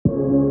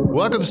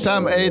Welcome to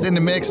time 8 in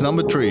the mix,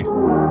 number 3.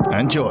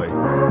 Enjoy.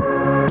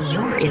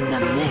 You're in the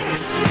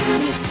mix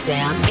with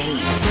Sam 8.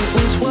 It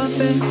was one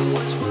thing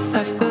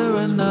after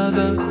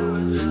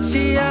another.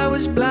 See, I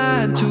was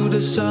blind to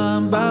the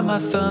sun by my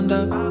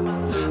thunder,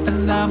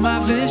 and now my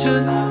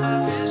vision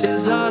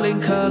is all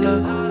in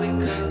color.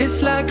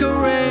 It's like a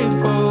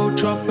rainbow,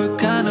 tropic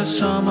kind of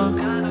summer.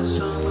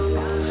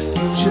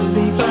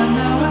 Usually by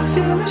now I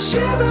feel a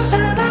shiver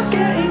and I'm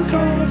getting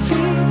cold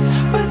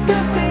feet, but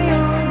that's the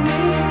only.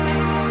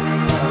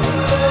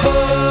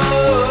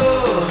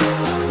 Oh,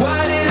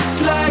 what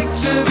it's like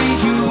to be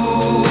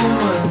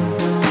human.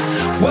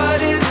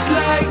 What it's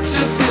like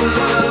to feel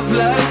love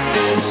like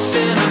this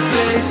in a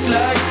place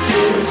like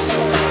this.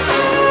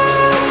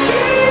 I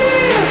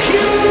feel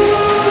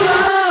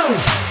human.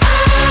 I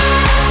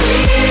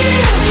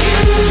feel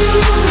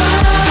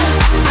human.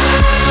 I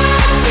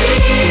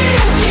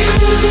feel human.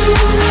 I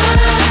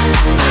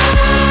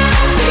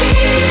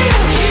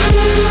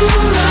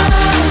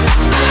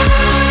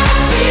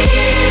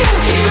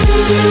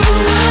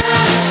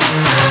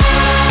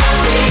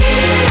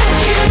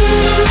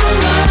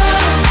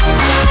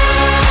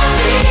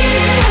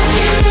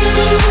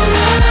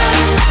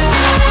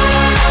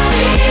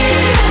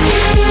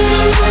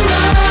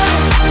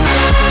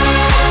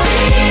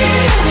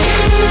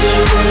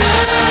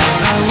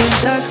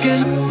feel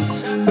asking,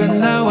 but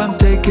now I'm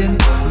taking.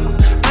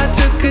 I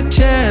took a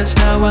chance,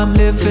 now I'm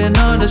living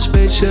on a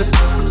spaceship.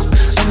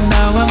 And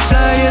now I'm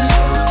flying,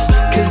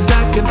 cause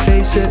I can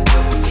face it.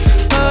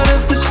 Part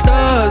of the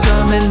stars,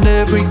 I'm in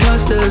every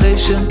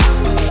constellation.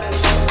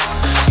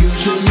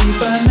 Usually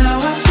by now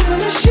I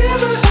feel a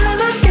shiver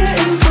and I'm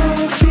getting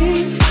cold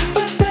feet,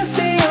 but that's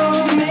the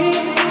only.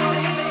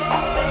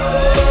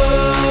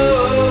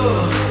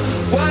 Oh,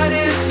 what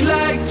it's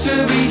like to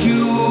be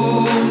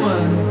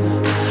human.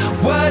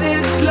 What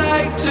it's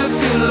like to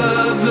feel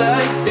love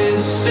like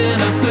this in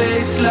a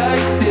place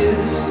like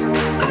this.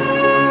 I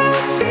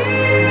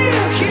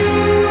feel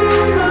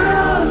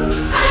human.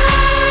 I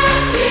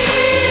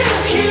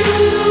feel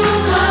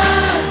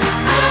human.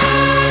 I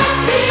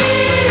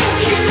feel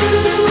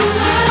human.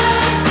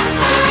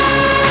 I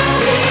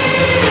feel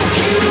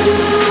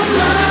human.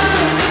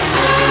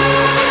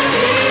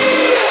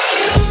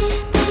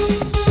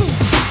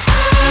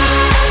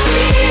 I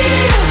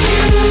feel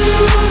human.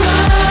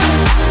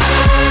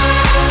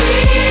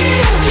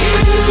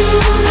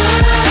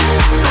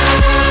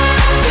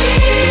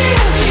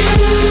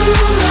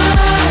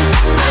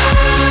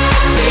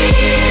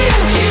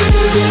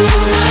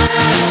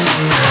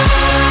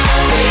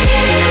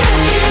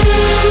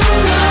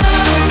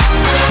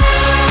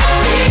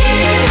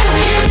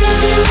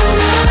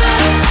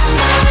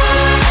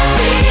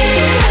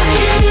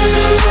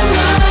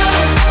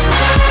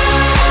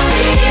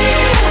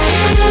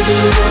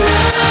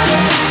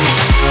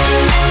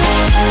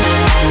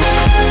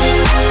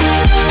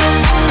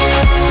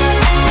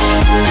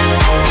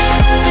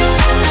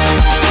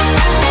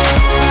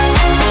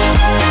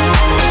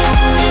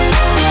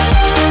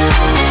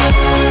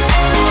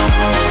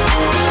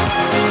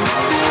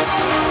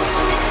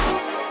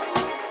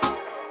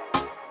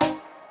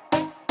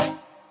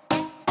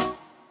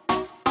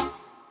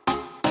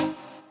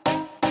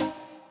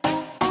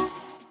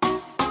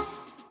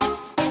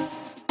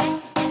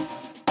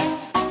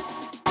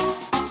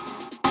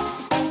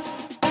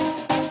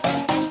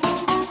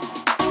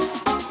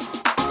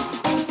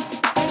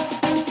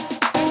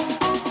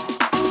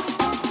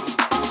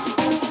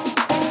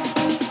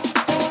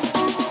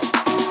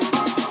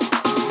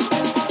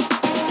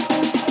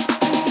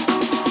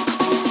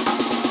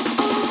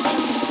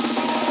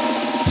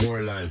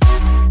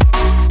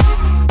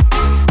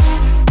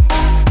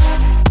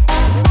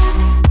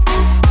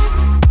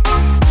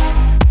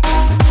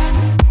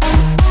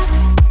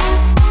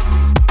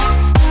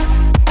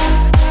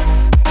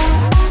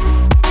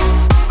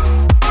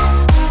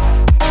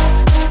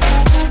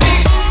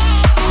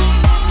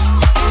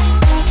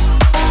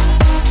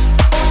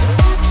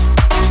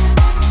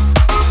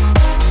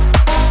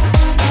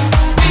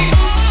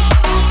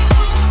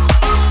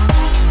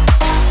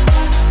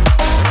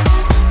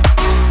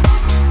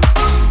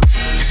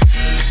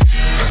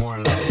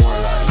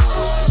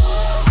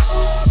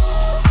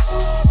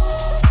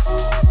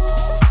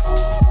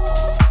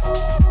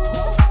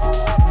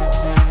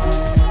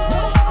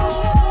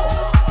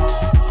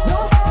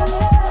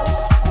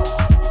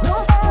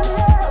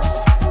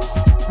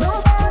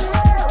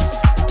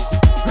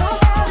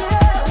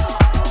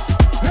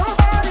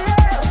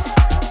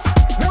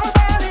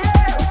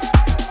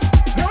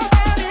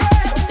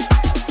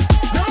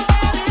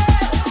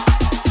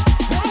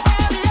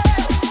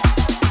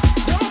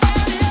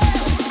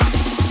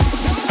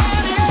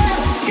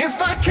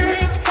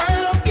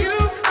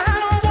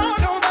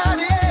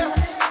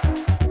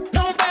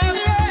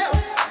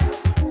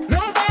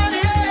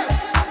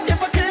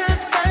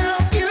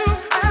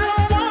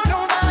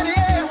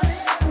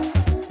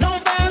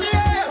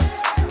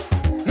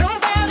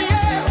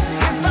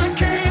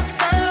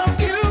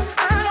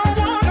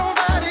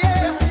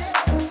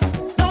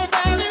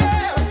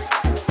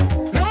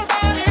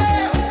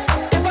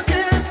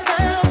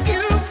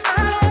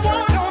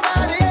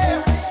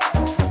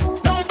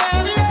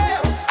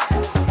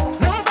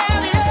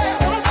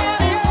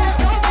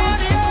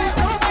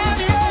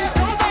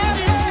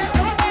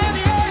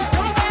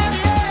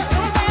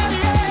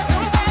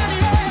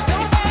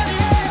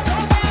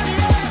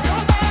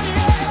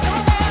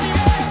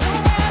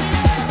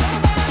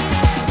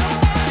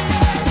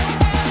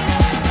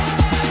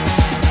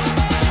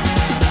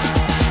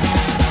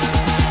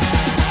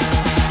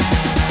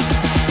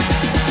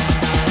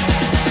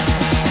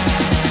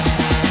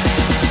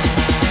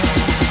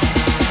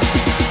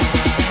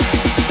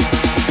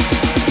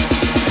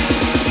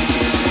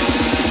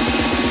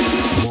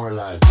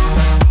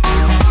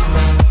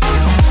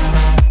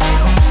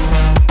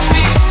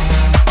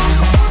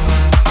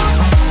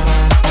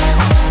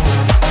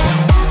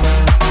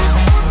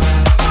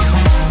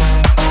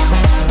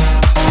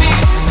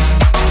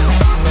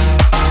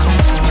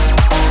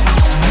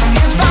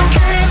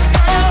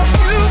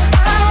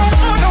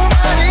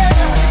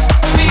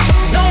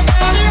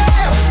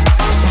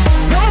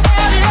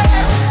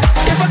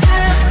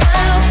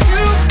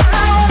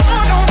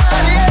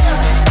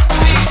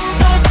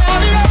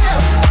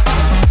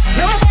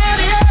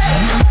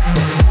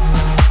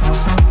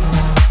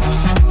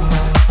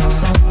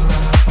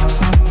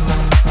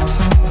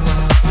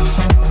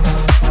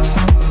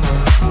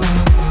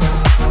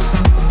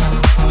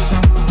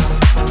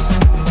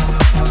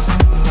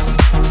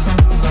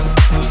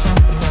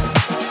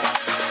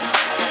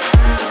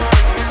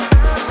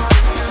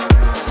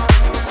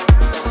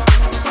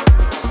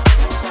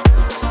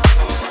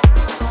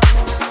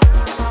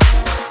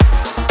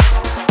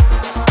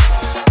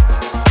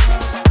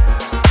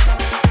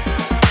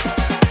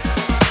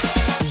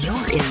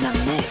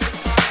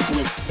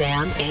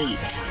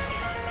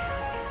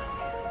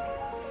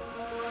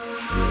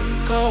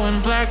 going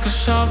black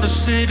 'cause all the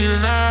city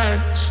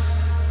lights.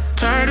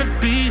 Tired of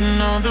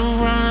being on the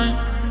run.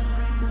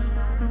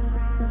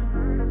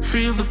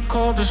 Feel the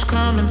cold is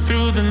coming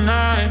through the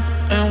night,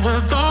 and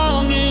we're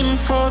longing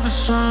for the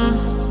sun.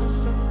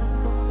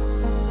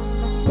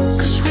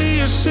 'Cause we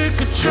are sick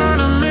of trying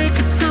to make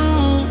it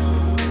through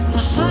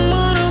when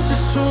someone else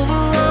is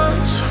over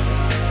us.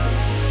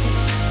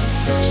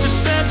 So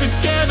stand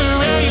together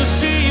and you'll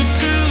see it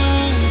too.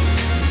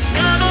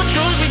 Got no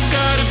choice, we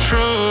gotta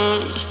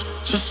trust.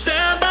 So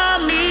stand by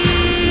me,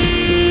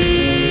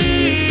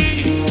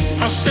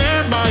 I'll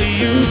stand by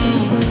you.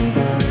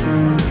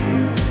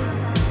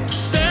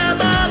 Stand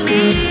by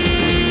me,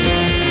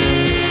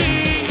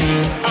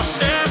 I'll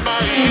stand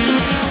by you.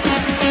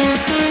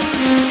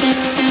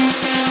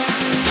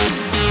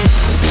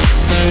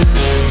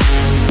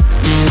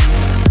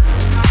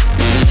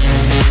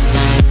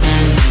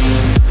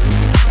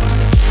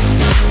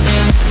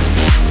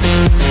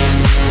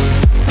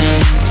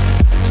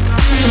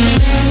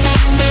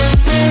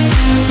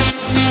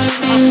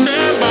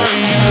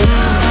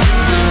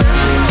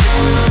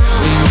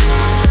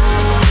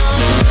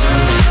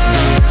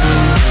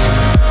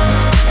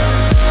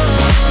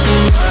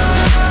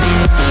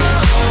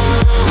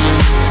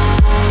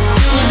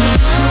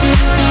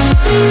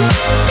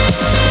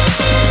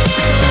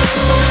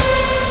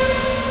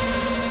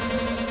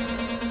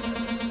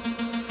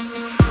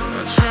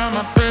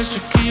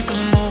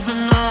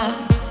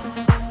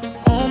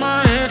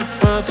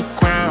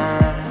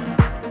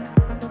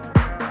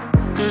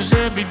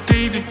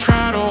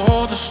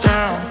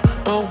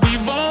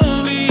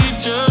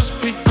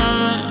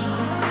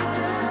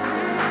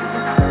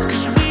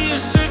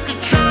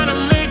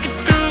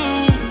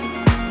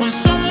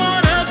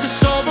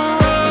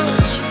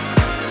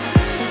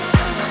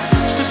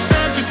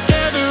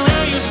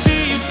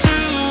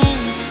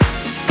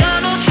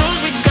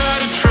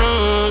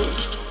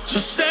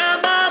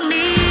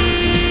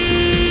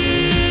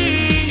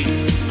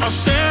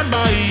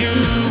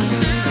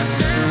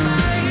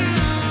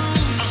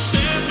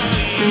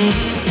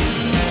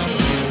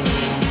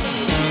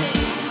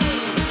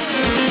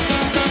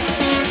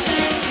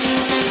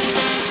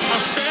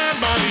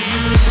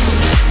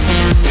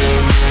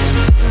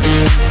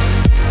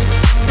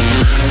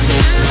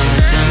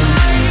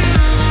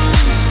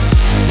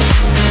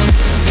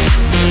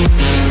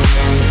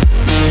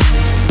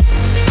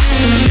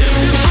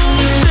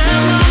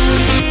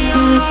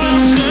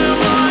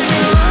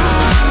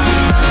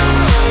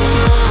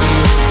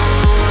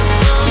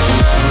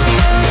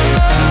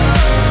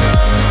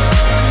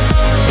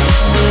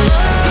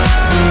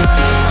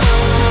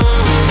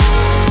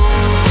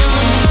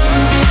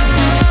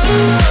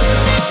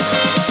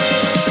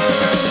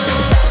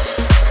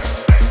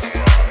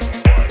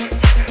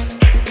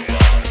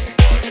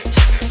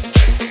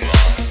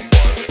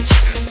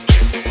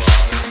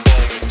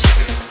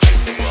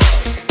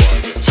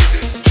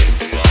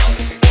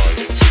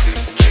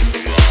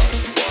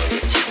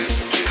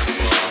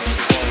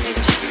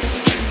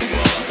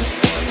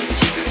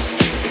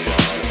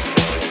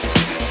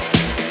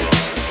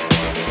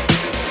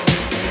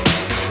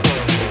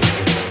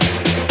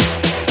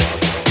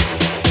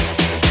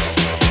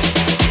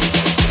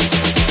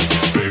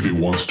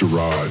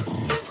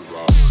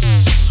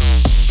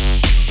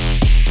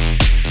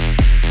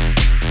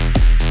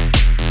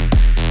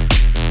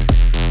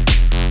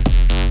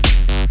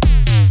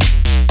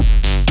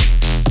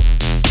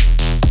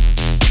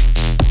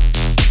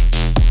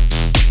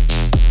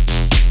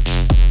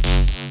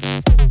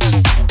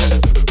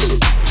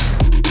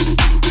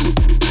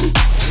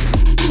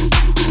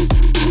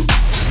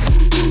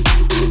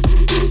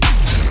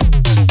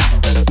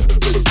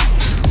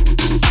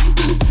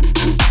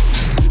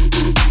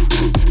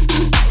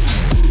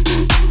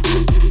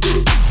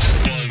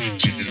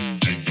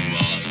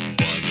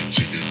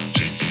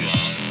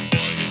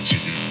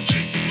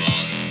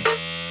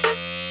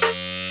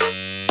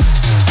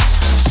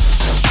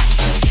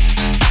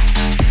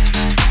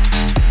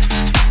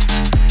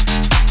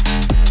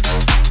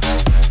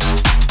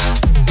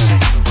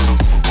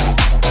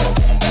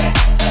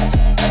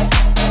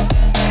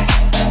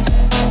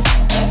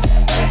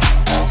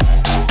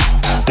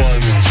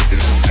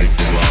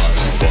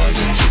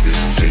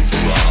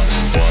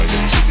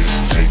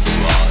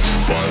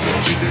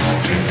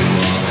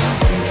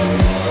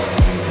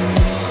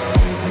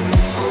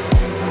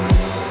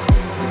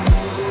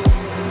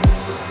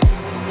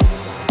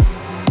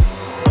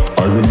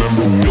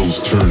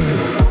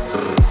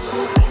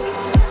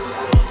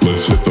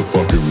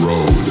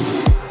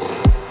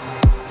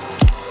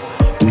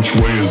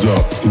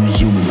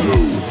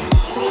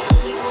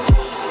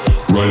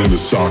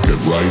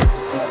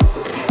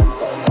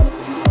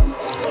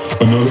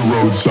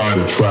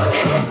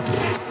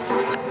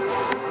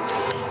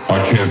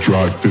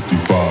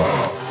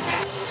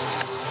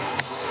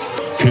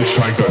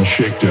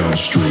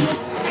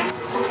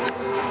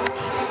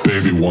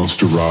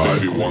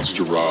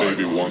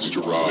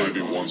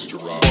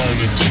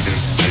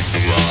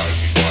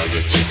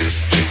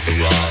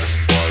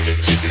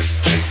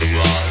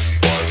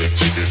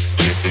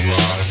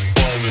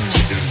 Buy the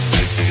ticket,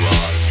 take the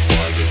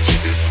ride.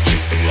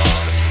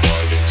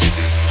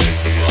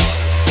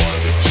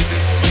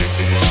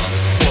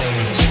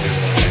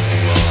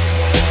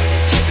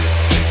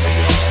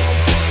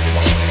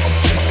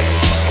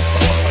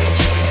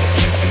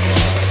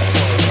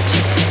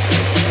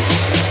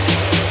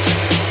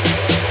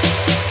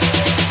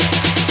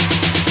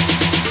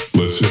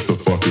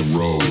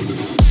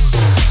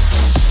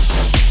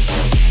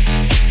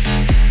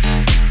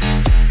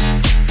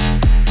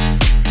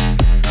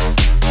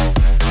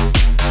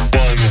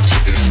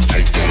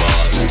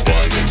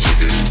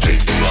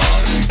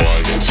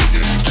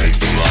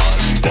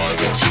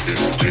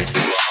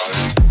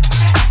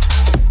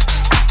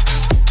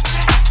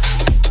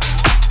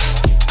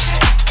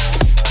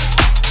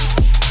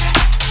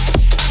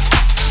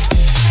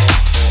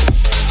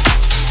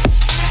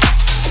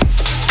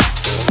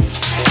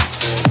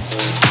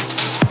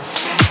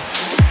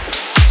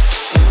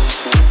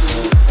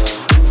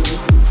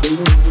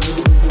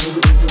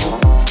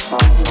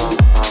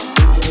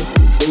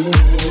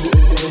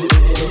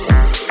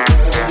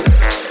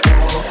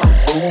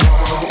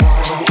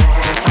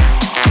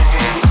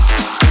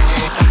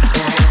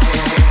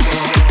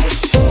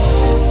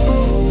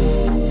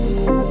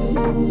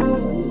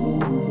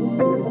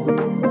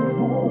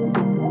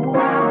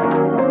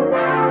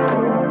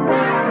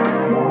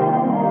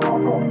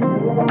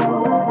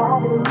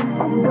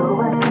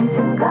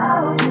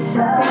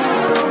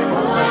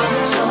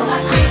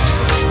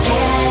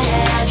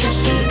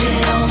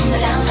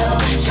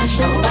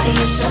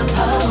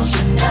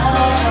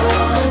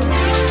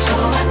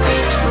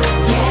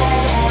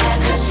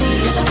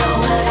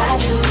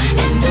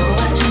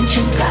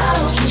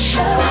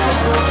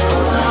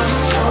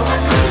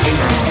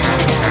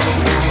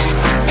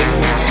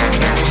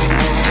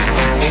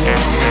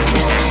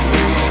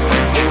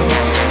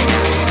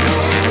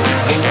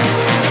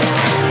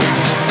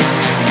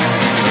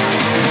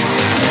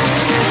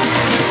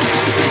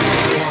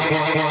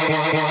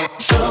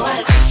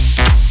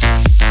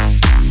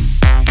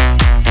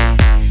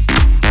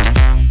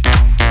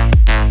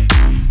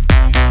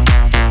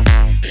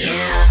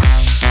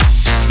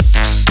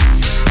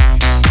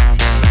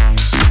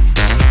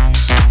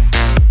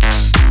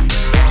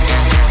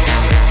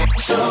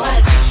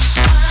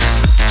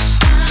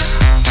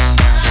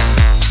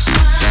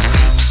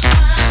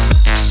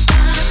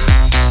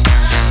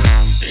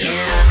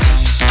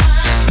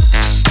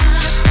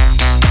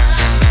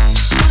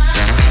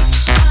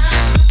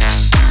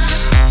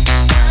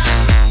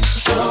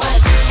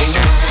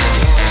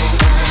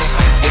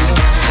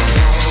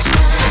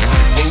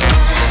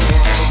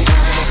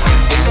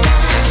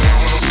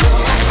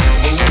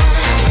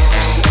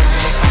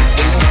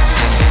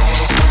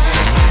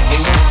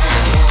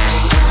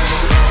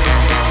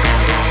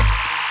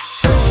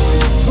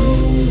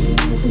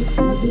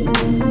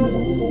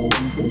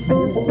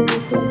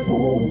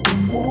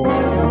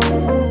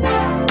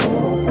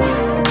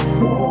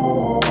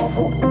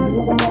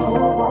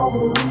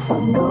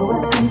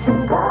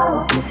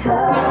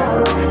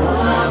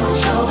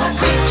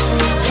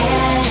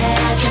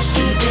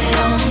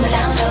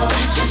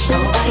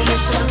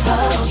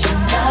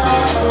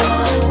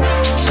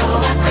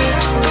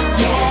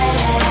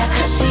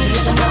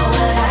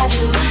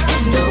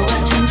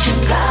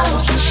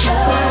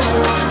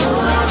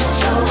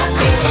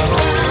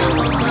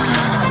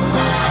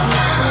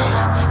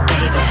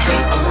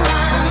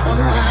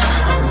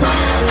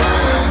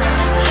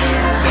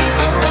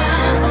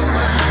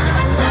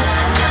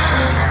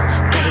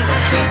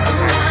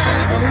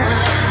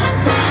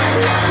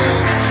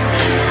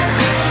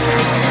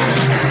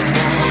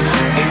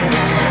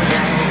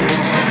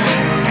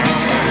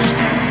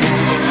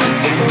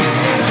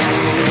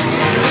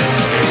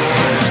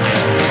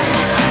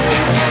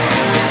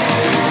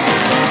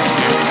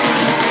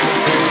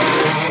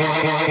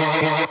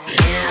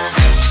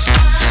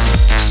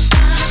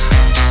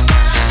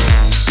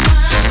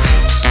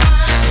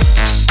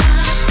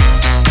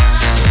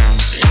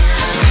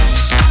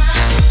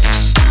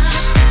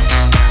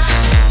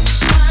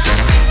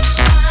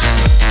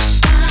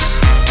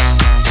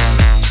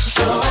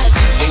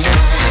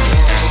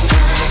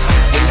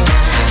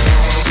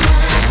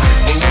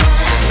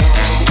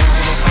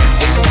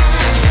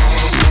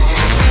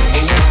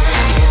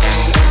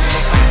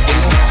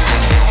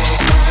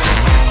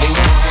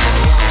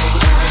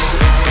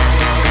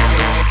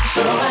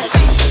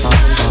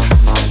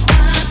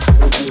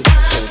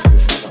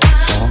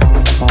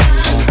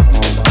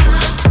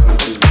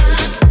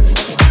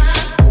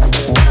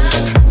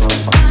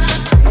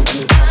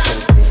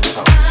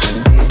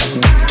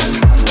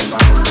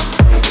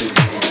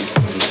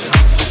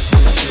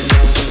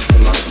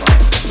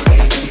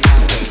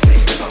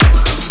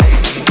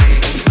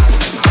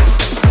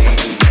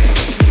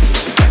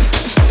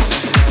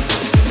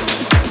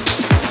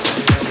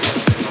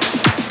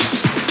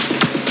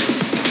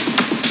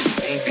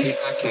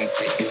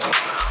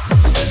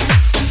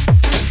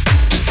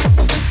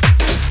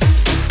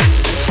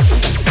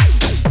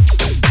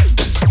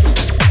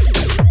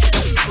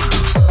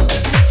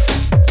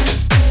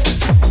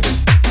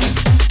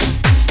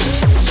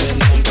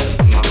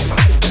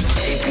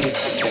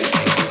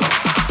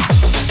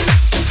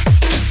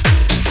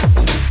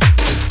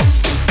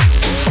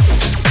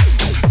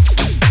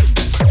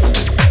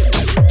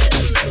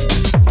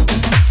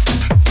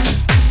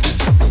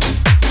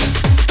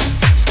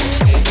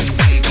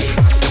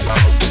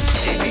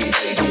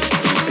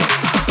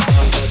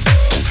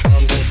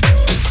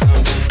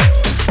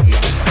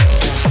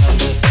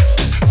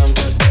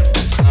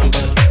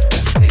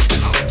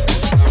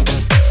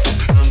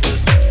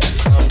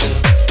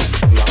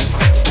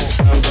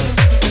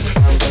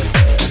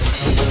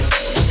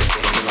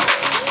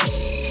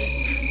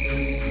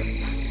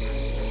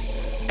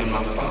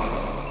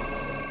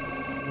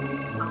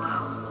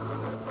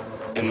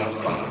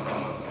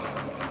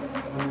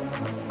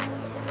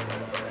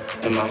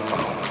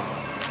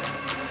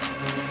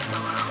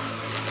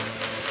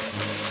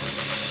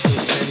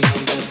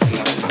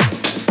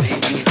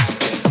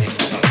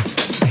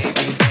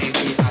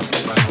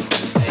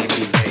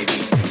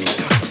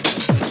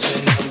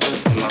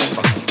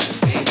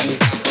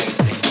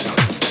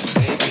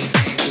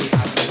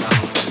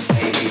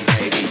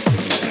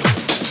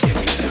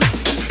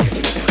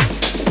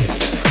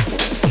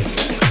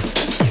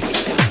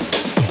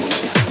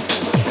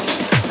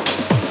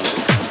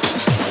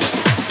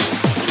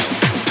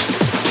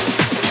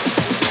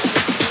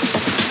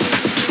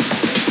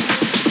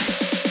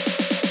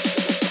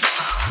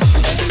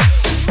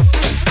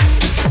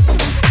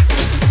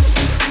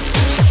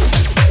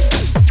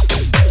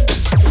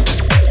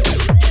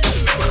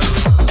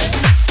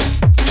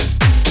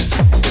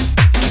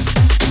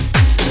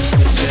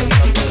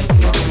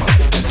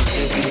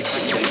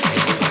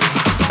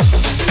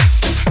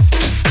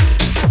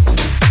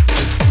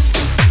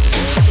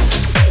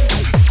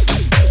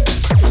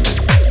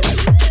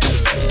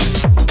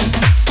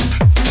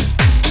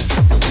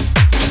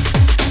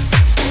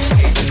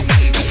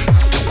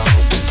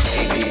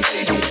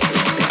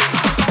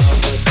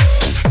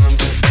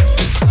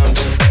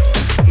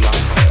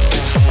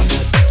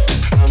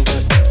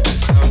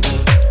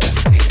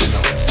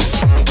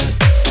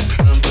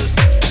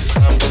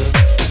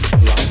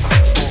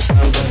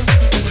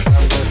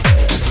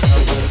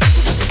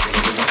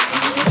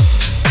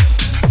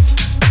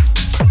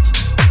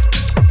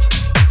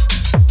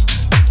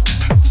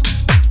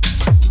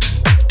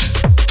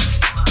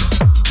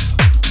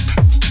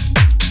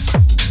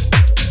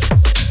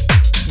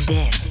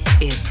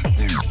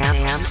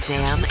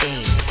 Sam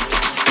 8.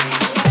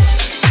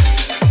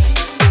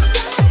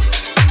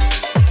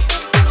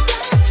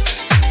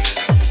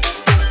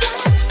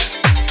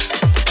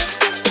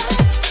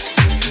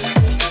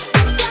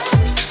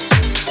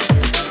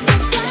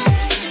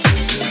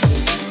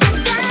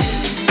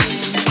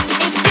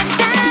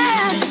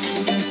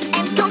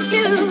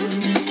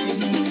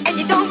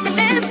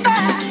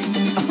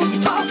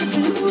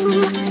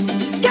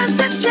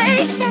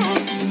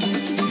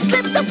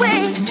 Slips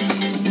away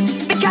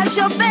because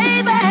your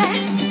baby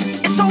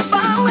is so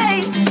far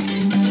away.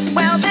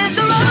 Well, there's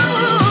a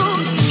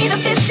road in a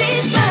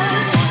misty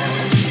blood,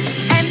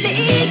 and the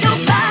eagle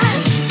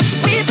flies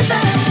with the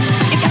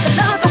love. You got to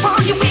love the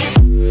one you with.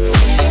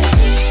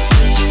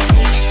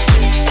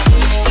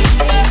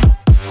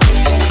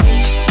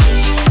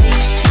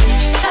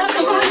 Love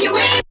the one you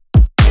with.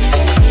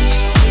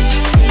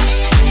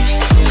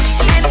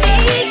 And the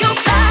eagle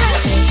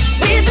flies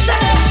with the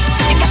love.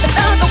 You got to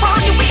love the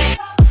one you with.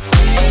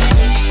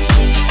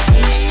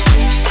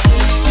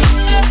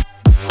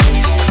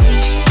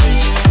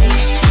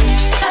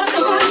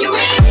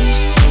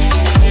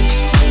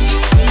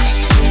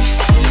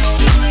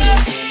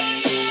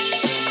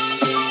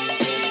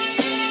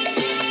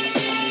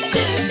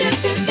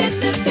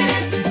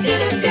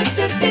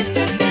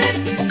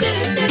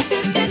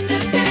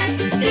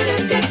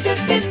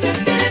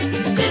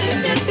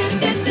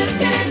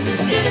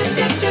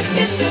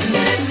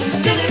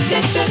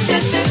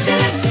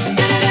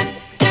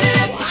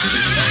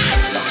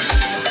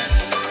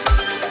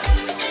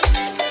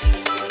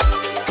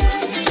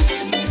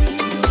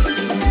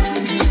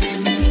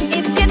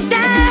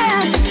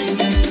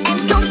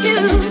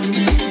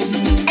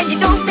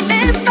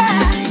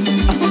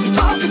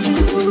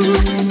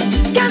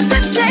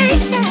 Concentration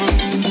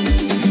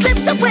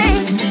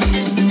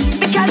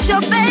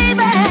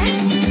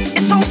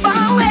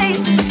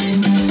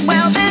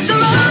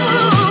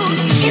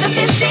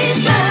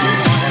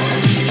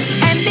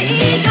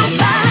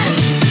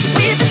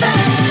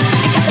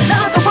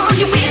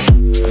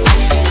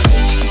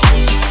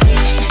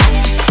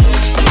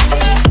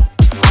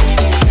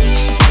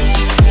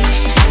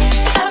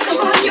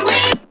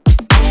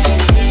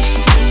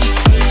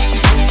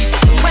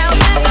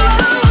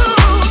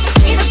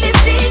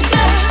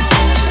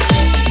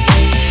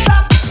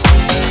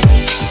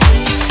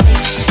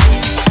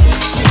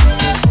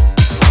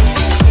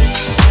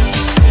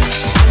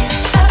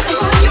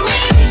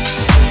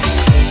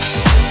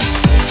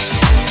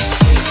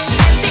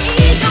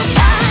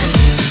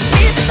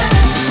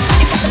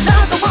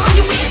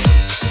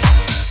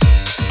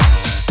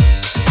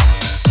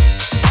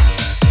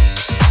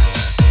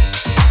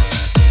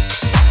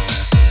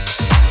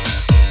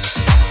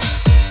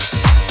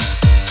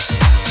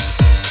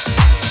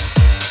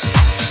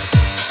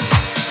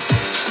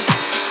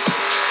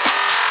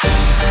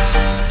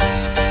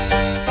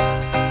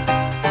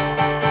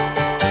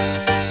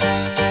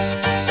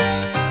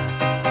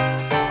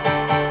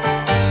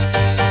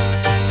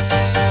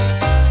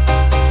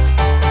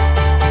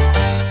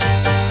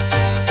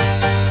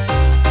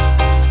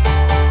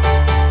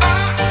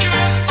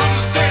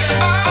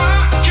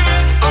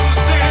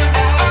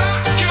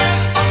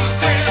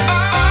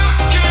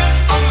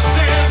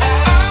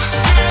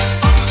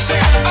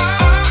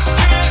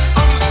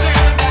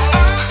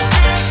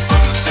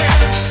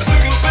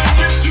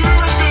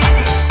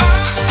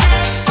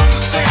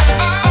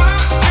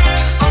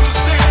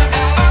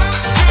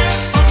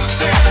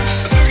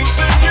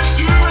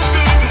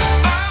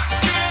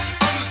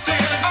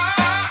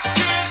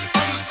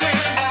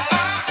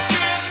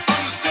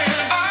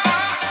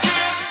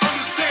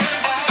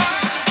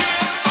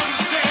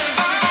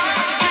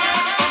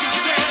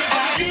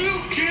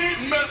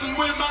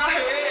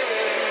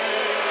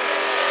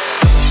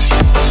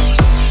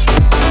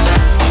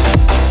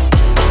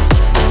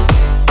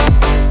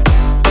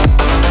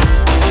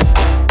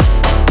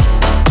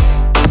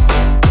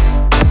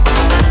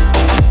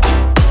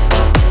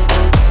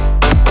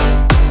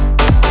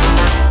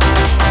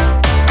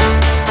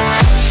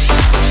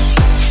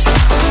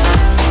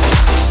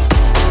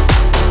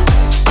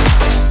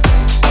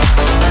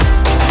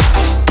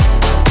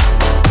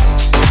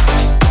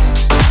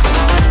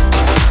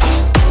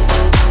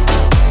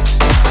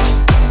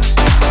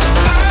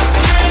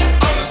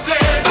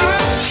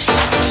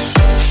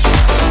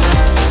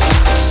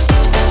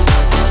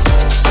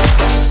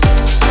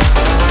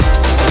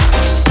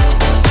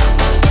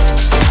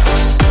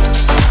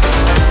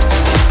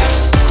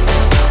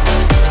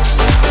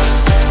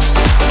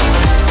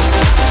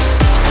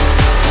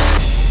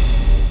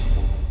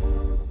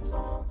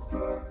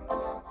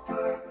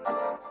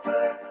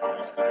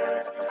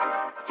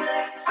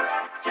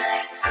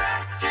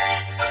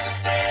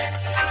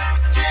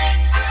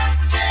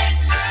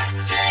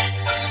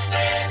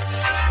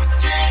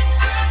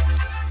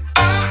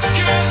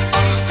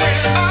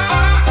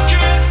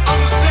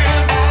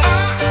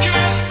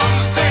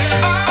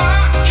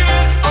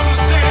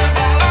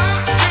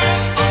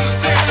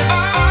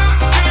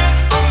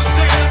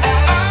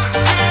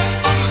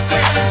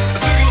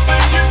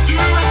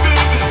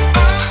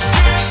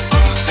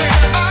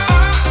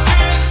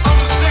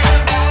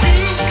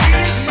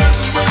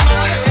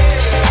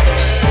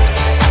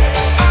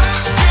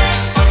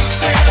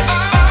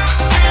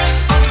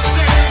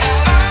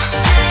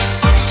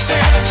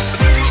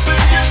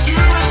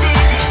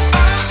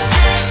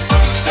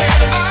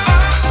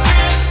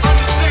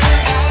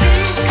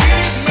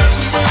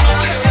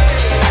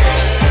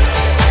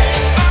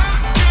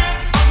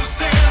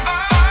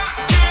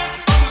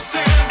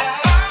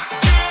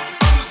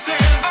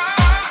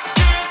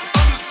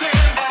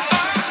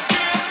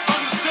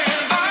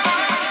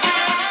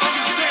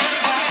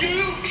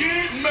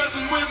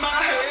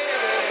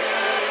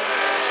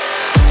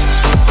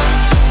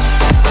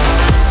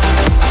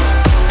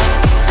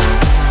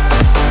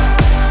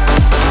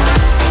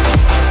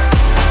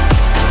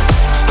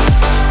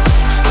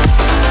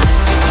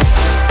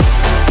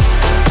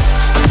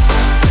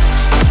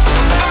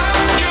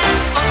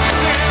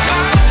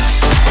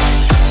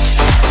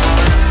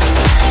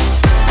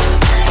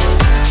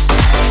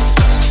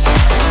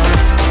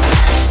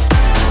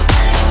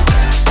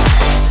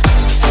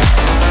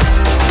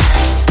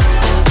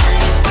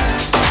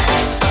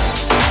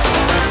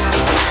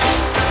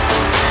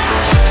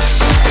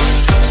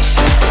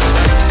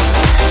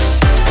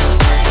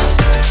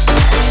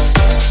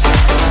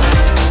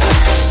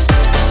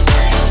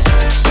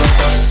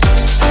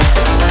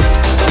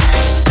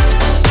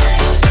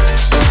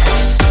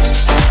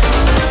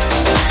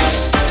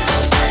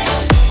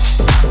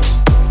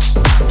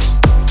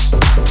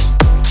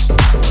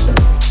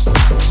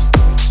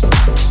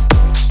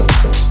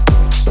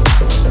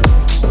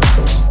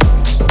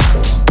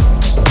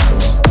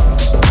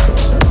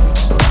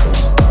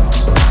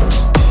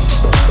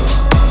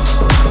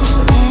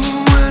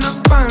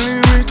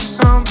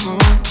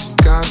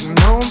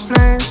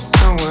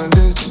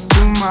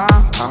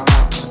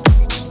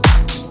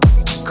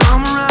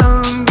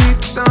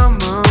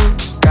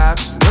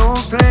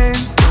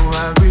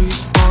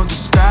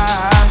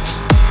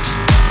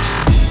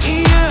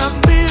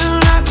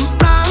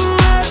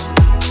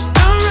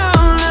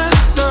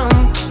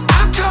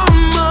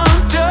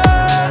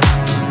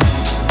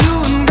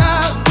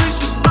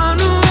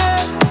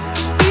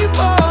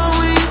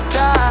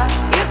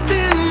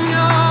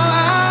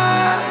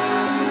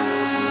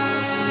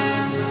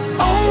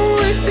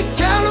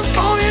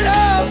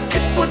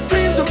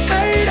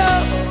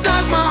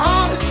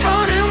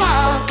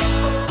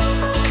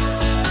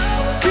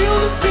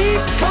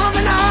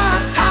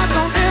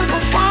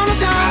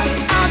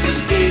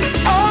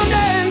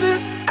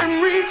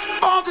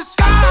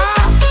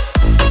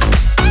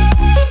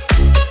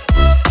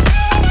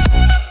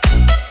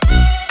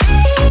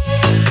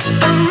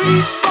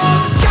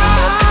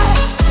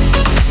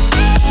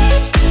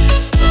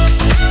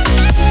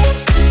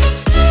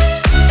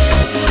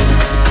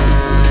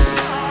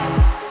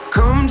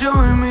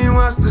with me,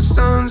 watch the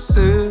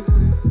sunset.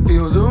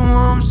 Feel the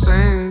warm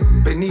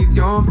sand beneath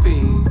your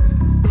feet.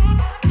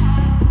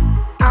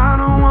 I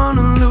don't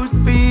wanna lose the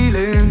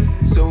feeling,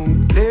 so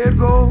let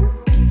go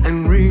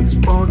and reach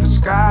for the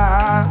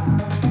sky.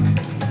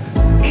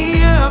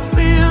 Yeah, I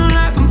feel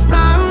like I'm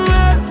flying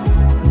right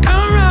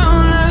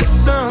around the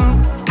sun.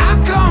 I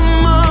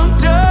come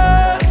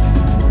undone.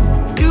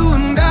 You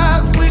and I,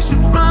 we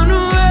should run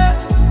away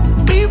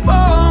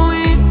before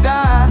we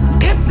die.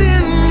 It's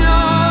in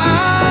your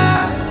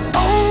eyes.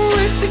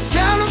 Oh, it's the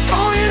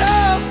California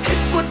love.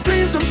 It's what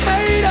dreams are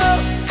made of.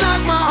 It's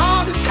like my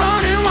heart is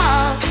running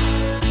wild.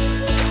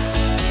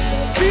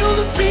 Feel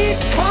the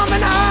beats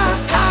pumping high.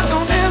 I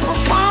don't ever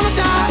wanna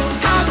die.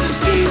 I just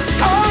keep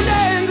on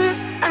dancing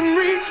and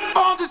reach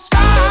for the sky.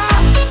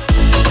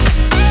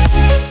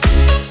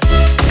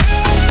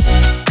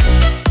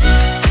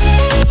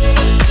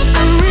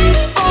 And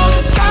reach for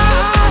the sky.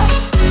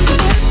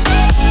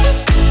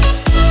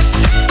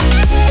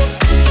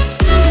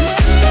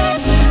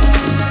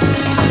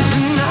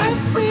 Tonight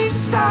we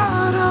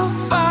start a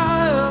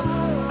fire.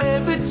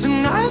 Baby,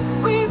 tonight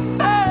we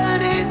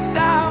burn it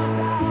down.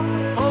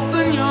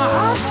 Open your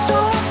heart so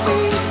we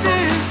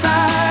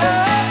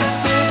desire.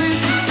 Baby,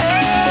 just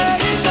let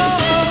it go.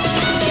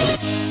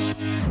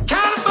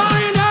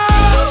 California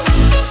love.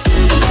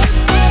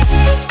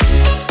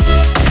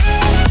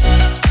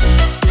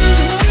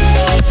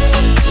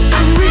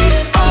 And reach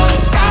for the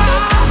sky.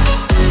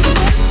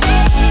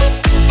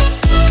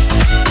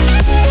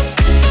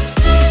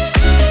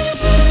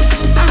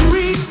 And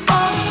reach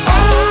for the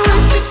sky.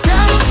 It's the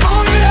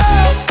California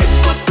love. It's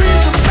what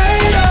dreams are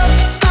made of.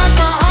 It's like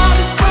my heart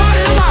is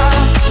running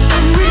wild.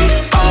 And reach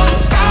for the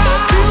sky.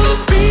 Feel the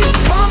beats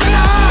pumping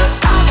high.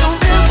 I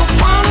don't ever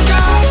wanna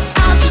die.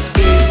 I just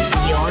keep.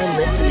 You're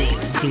listening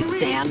to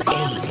Sam 8.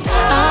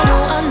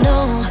 I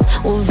know,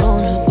 we're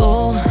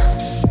vulnerable.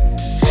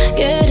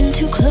 Getting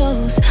too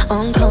close,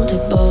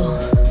 uncomfortable.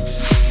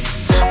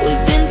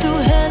 We've been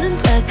through hell and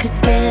back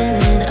again,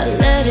 and I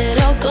let it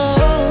all go.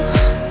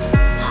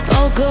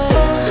 All go.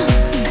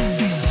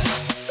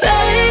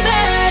 Baby,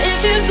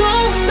 if you're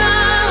going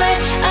my way,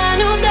 I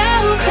know that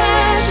we'll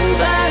crash and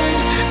burn,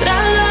 but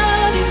I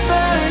love you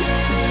first.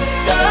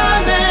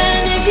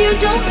 Darling, if you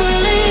don't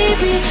believe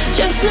me,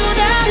 just know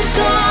that it's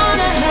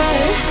gonna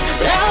hurt.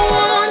 But I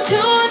want to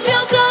if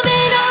you're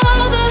coming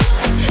over.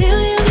 Feel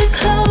you get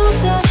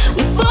closer.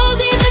 We both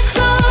need the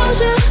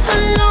closure. I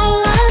know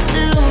I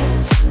do.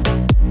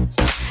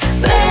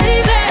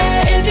 Baby,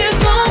 if you're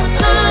going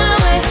my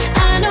way,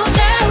 I know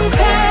that we'll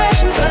crash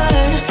and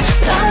burn,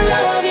 but I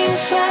love you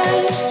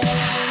first.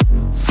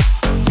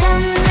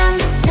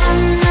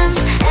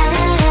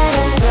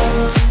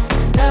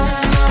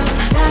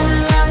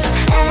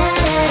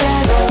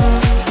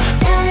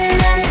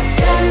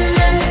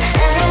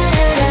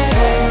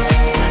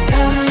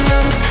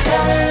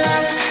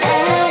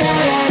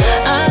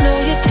 I know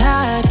you're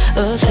tired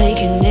of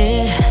faking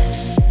it,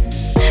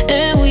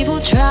 and we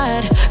both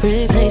tried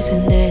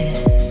replacing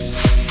it.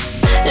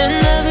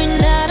 And every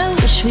night I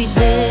wish we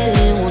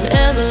didn't, won't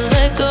ever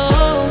let go,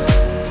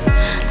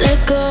 let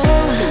go.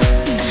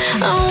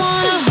 I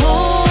wanna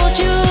hold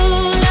you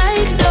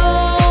like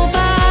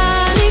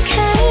nobody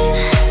can.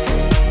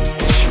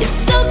 It's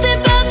something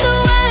about the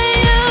way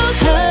you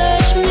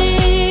touch me,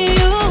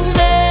 you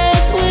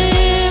mess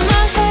with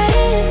my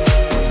head,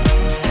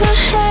 my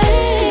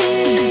head.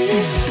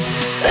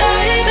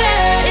 Baby,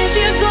 if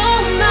you're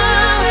going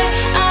my way,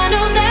 I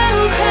know that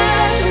we'll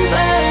crash and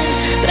burn,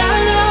 but I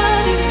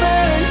love you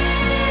first.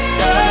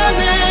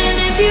 Darling,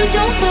 if you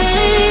don't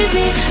believe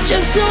me,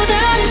 just know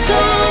that it's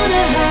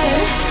gonna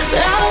hurt.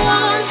 But I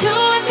want to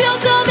if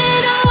you're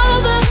coming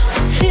over.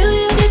 Feel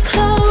you get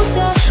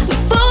closer. We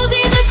both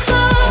need the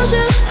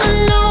closure. I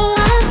know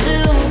I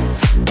do.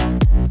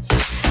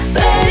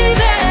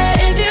 Baby,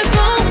 if you're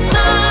going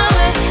my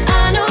way,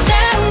 I know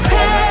that we'll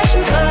crash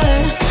and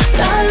burn,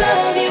 but I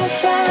love you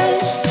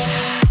first.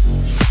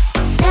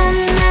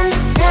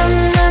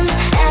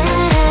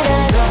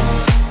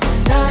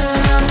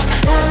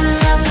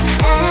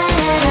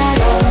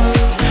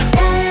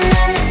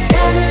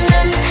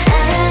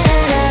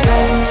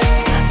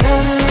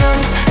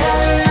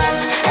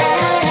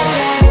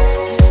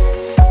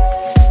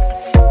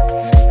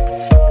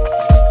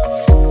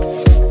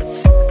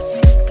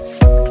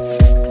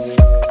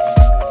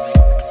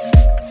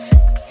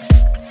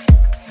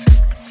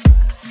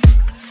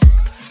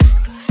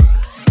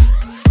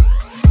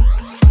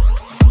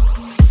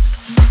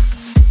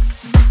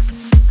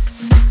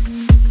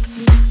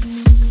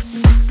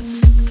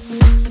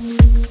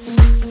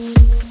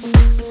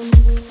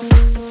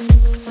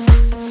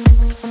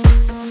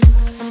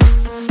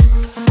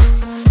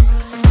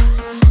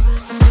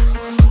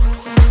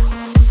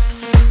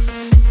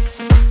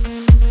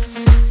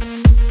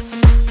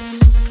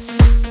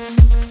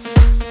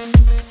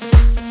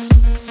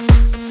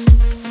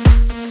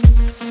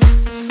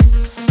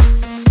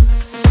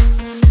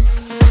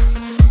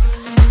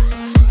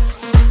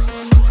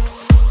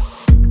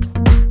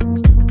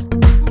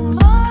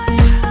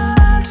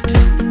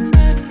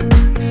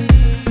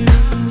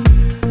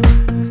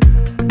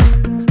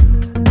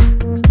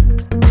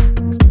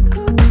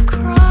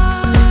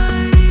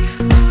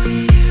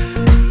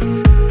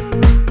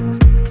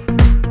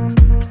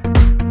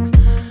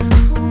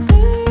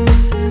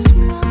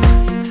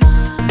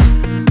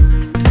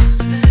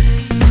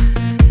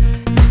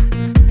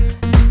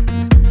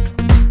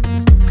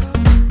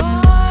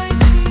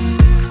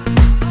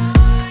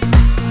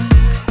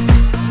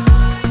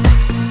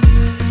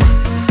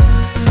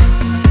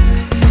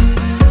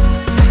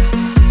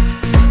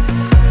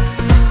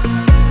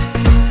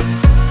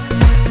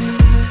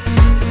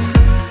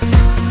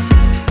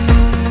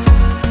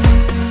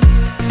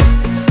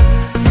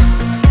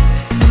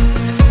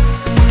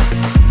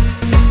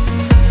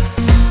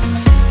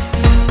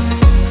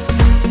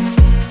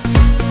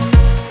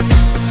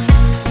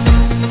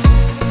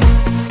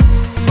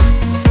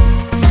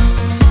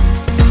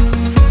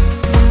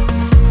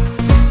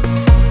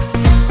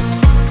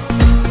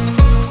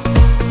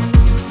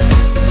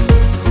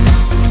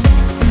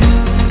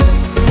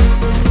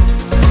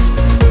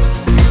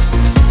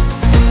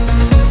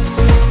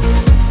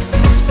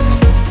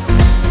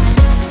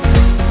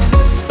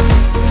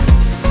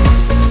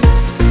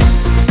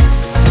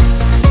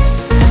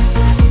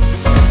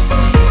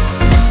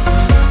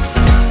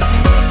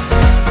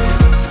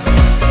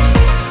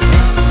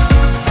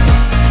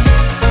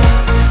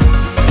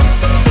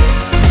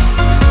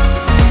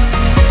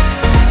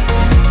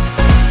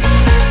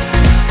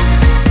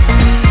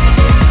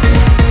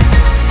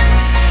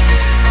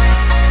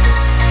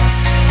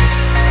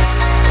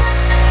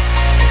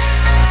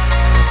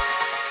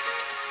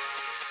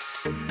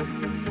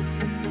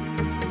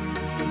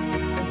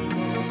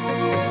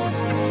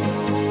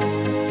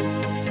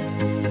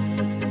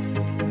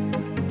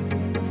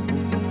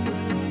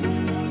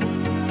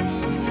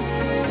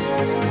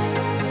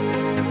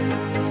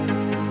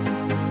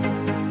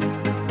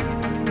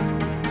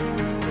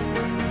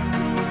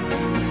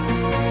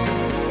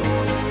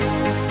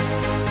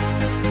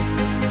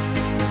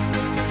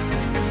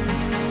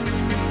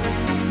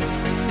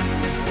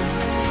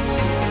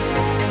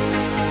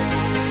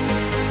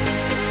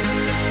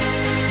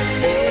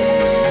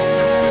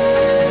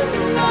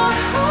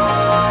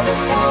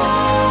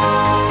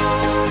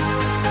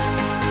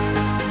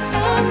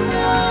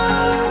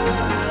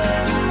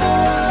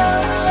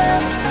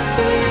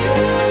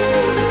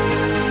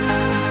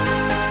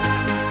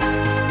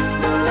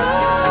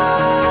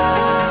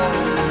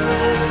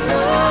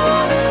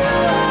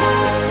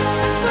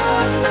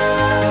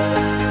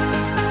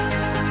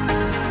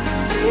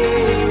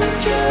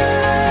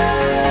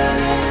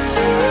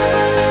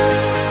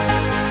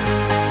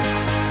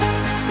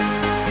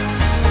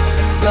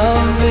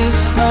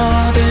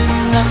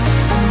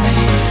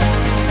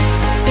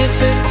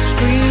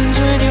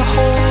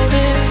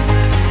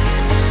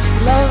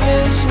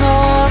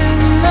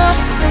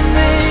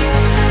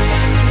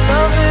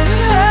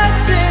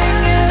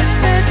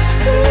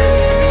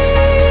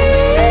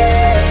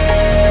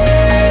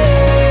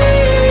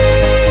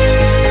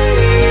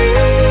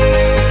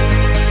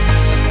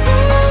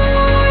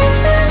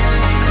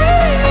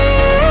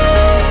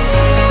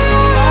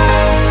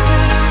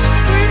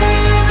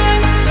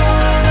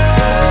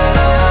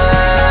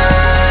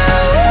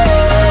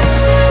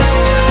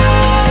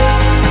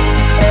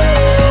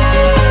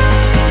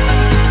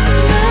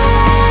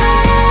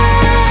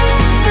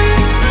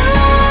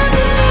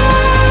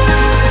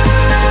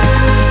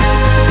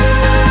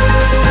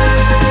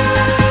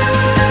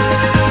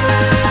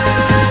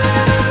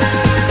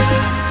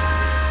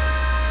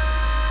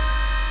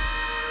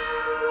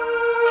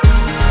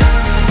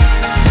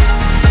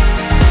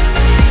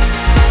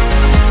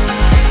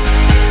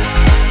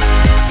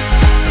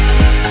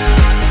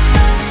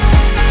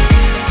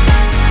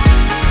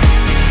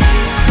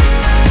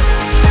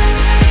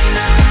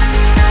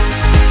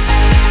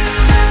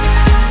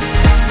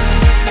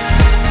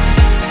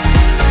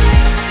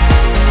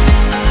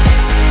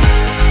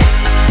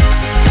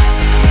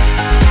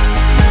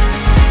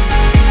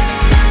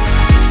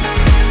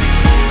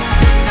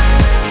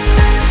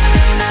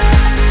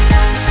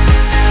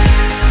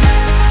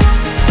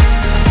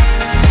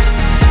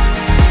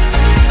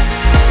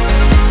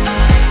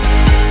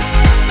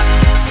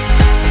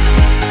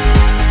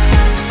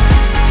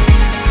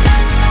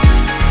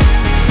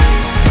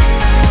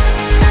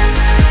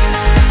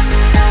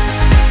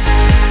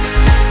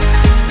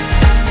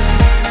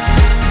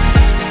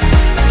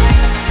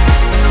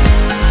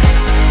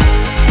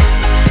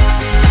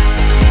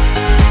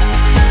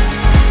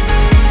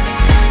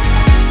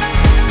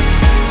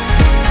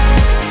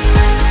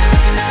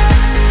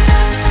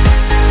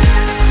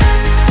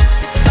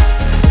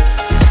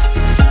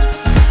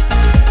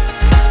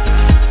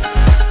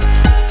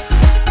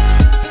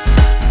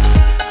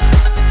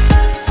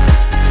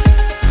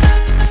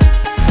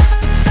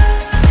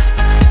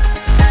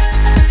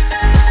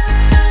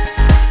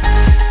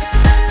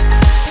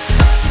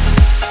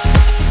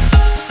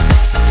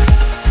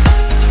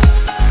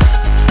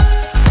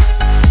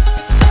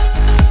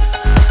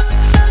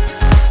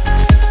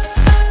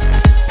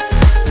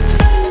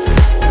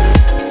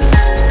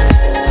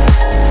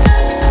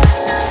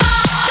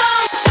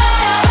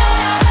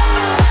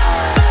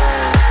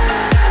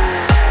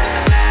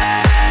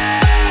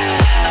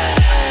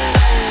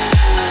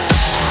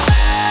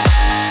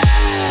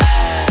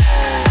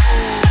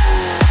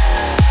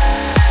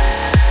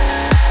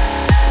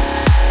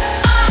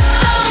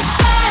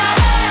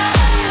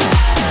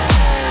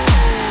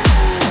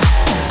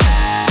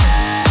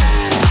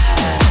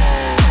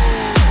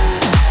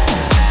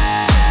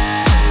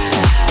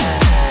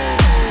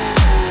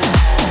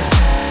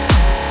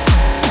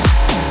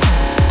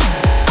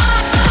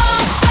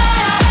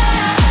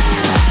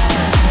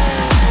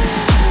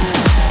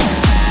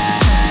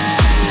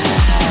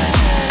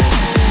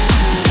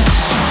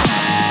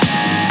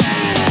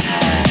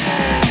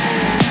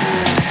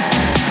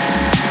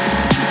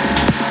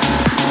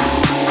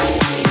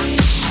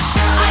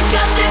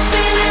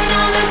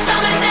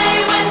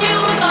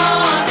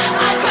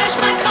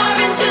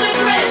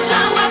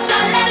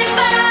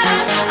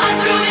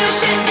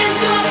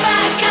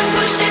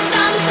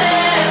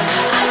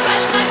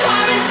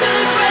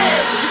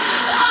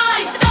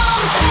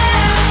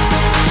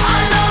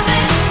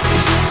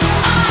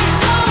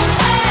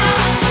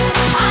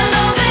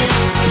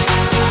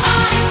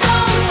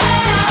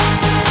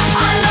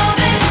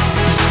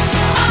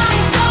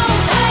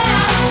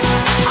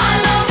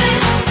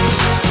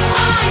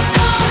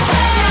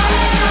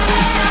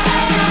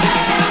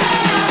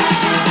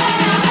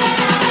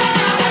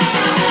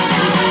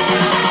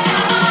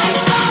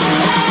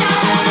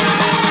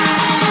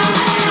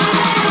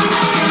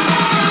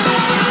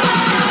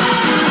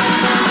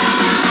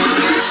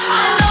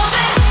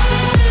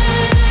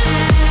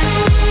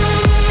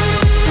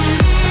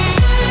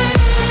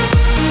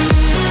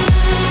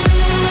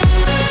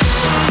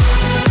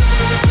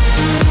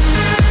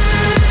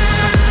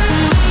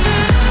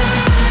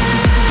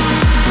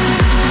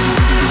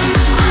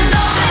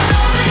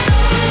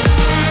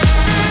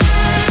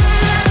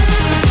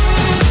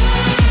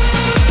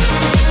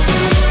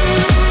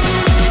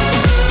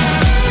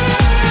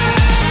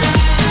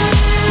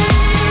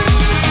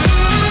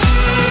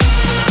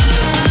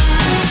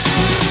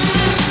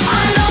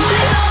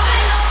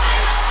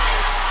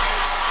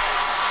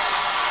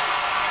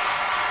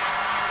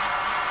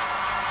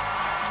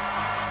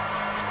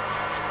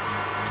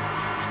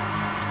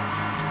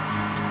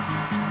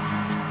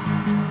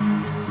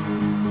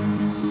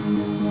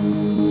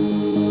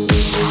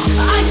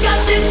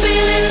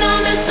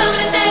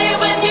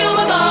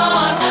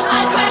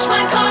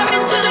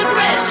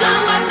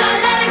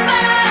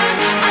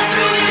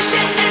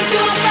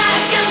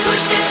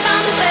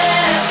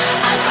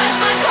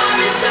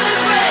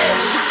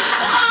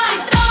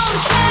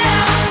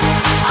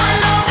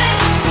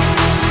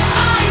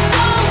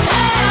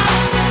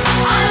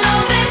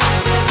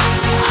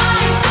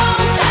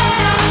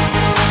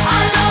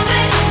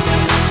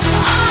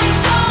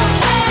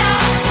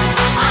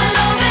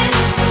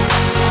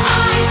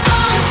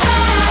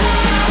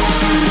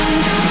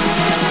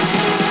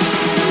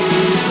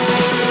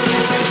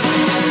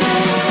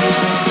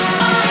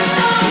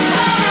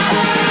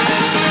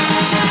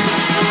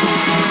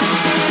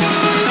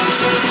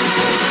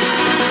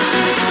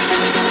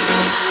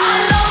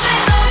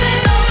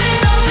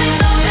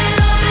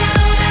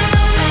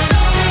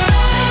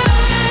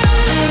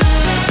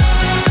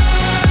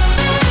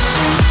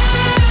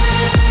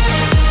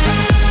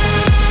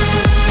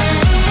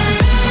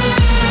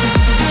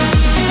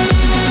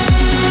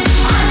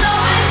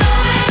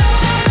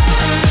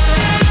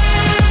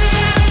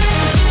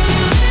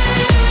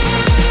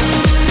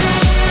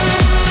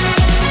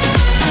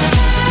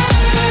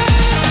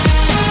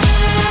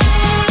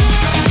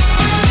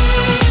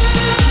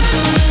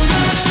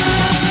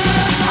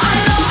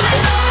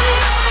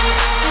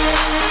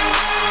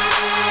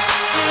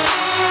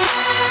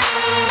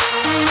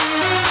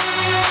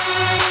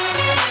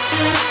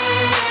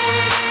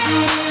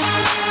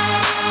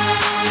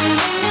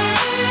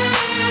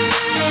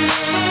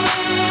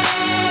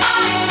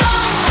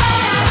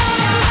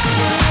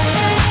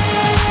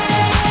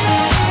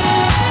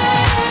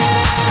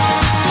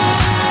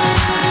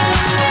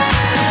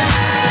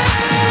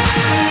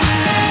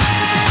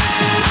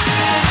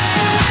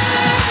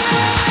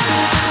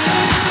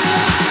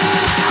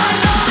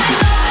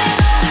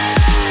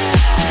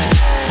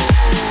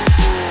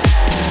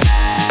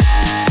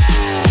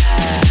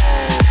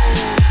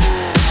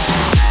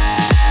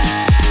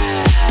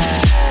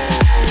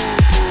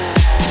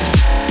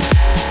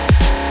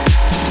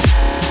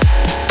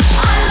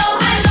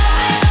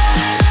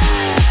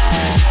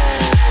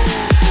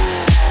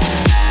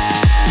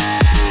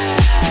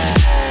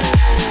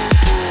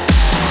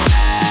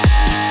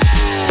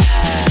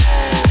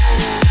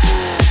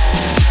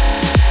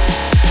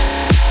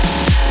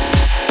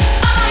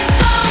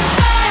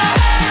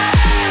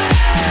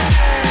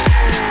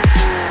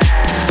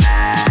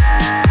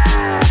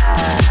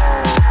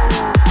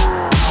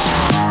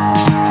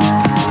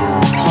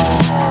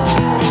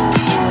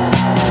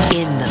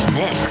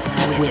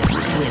 with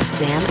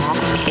Sam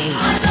K.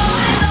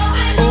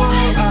 Oh,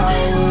 I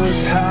was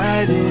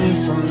hiding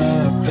from the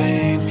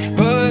pain,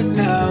 but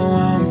now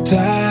I'm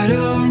tired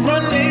of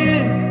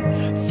running.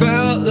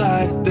 Felt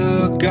like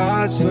the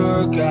gods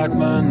forgot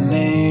my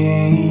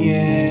name.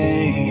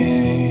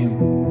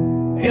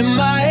 In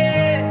my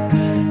head,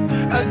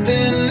 I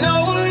didn't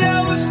know what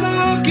I was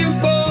looking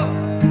for.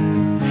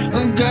 I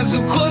got so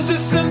close to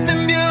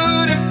something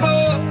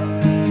beautiful,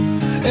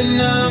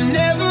 and I'm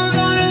never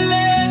gonna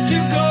let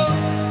you go.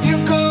 You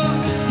go,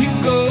 you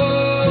go.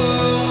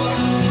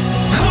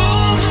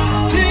 Home,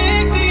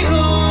 take me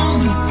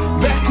home,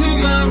 back to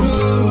my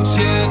roots.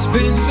 Yeah, it's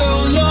been so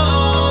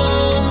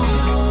long.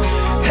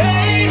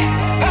 Hey,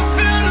 I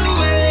found a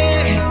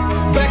way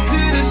back to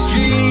the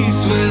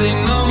streets where they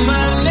know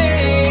my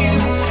name.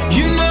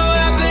 You know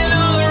I've been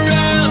all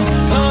around,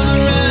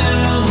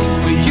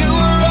 but you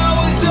were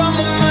always on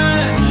my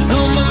mind,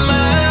 on my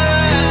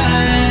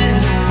mind.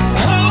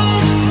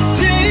 Home,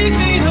 take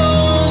me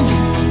home,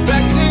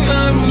 back to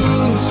my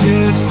roots.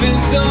 Yeah, it's been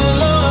so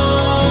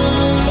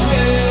long.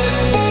 Yeah.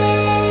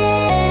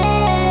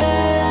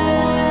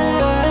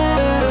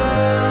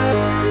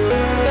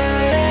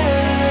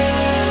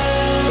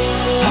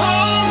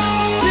 Home,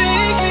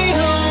 take me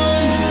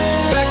home,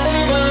 back to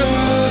my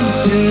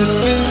roots. Yeah, it's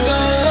been so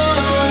long.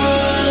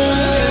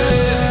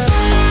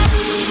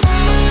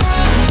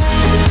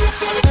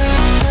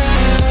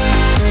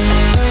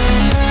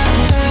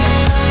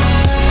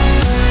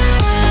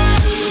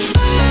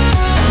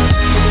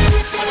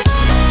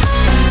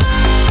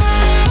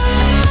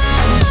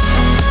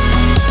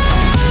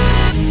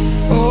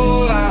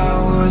 Oh, I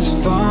was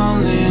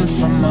falling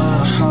from my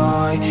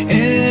high,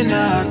 and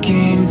I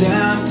came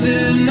down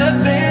to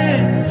nothing.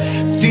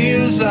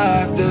 Feels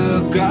like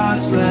the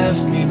gods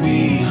left me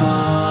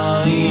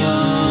behind.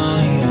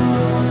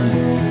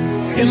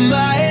 In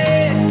my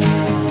head,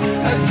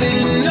 I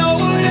didn't know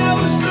what I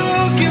was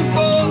looking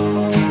for.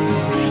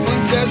 We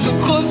got so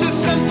close to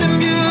something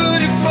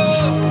beautiful,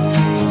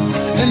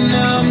 and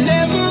now I'm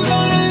never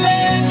gonna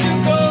let you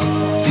go.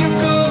 You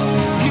go,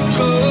 you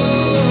go.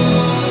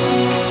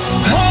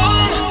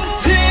 Home,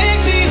 take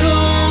me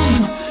home,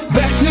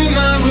 back to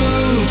my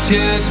roots.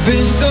 Yeah, it's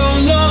been so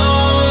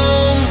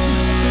long.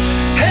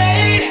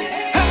 Hey,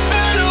 I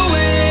found a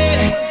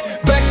way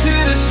back to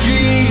the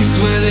streets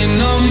where they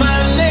know my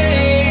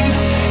name.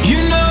 You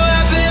know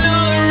I've been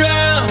all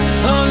around,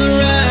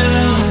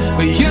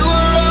 but you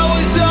were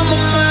always on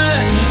my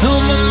mind,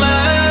 on my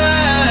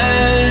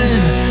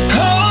mind.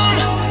 Home,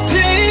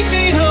 take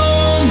me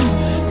home,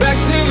 back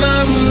to my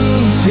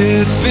roots.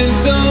 Yeah, it's been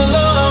so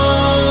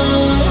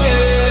long.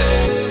 Yeah.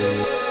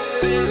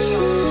 Been so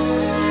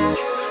long,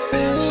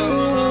 been so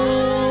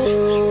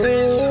long,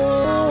 been so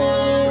long,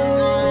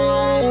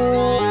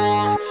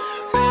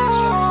 been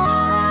so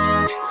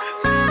long,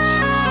 been so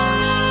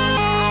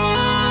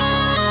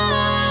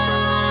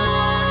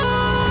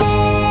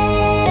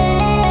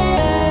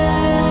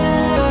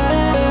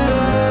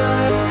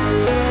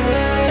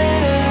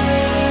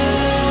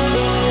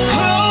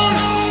Home,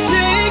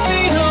 take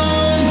me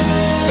home,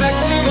 back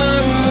to my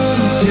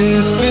roots. Yeah,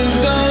 it's been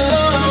so long.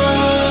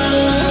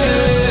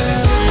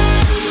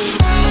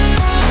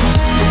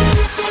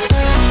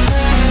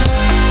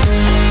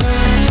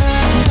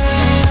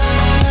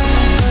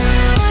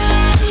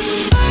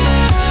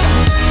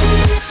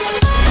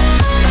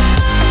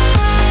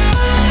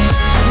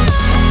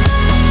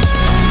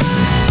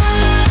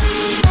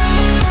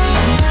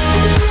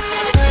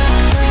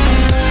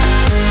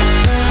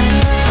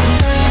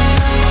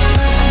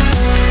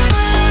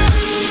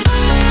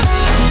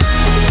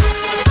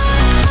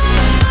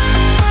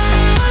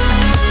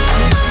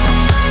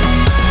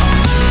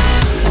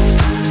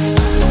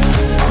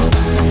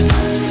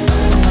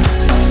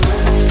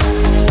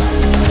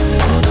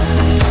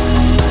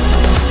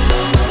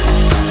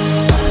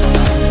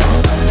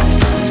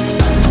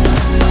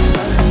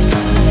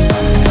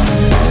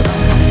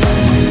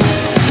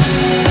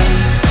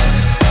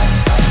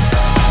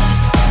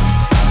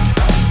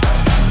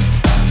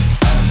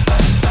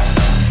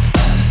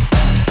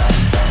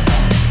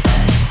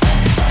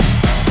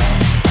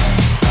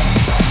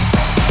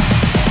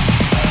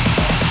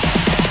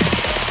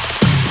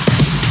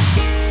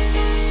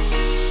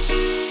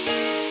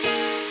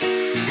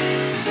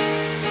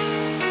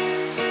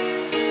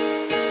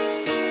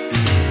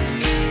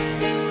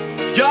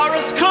 You're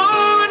as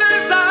cold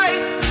as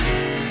ice.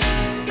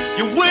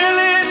 You're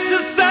willing to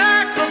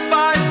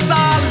sacrifice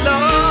our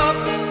love.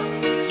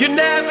 You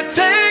never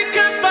take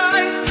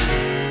advice.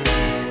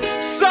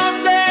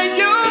 Someday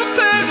you'll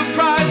pay the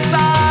price.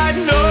 I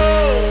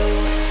know.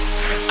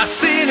 I've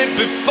seen it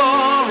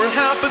before. It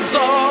happens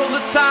all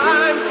the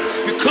time.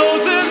 You're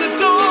closing the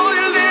door.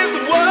 You leave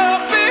the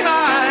world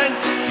behind.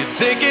 You're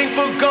digging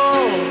for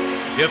gold.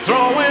 You're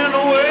throwing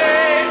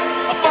away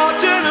a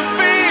fortune of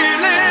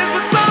feelings,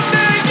 but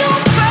someday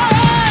you'll pay.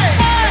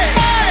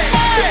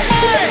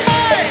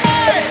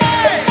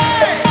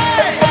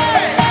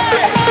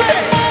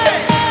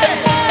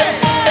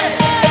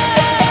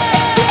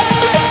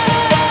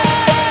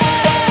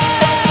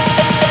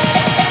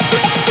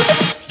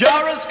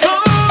 You're as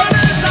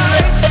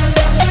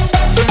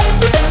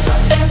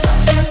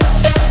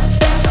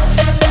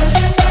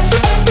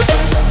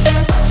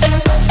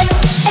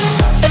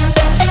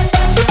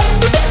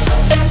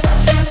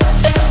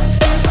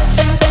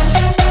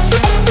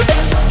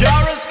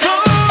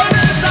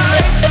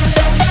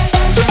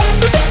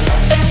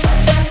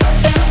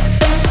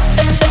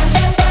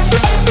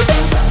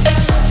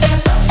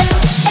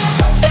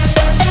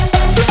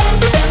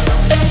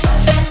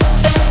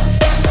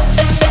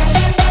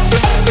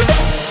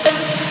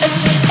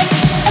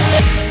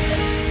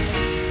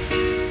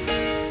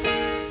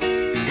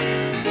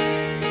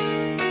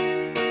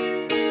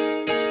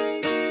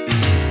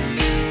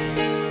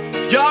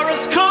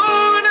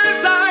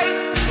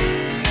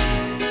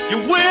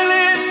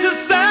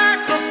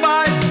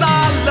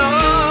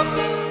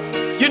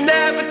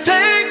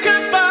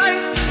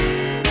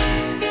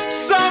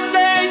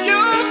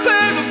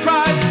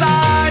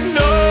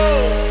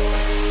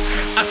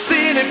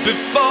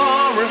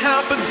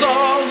happens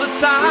all the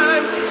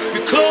time.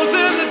 You're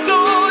closing the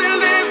door, you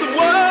leave the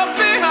world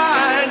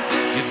behind.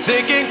 You're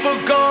digging for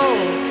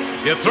gold,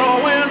 you're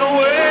throwing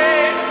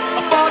away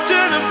a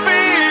fortune of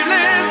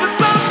feelings, but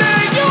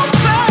someday you'll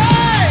pay.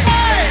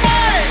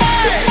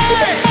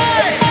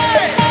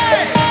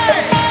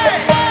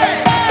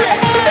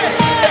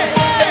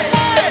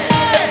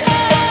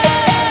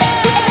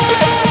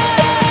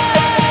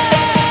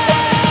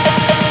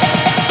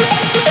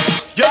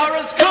 You're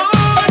as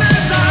cold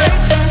as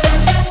ice.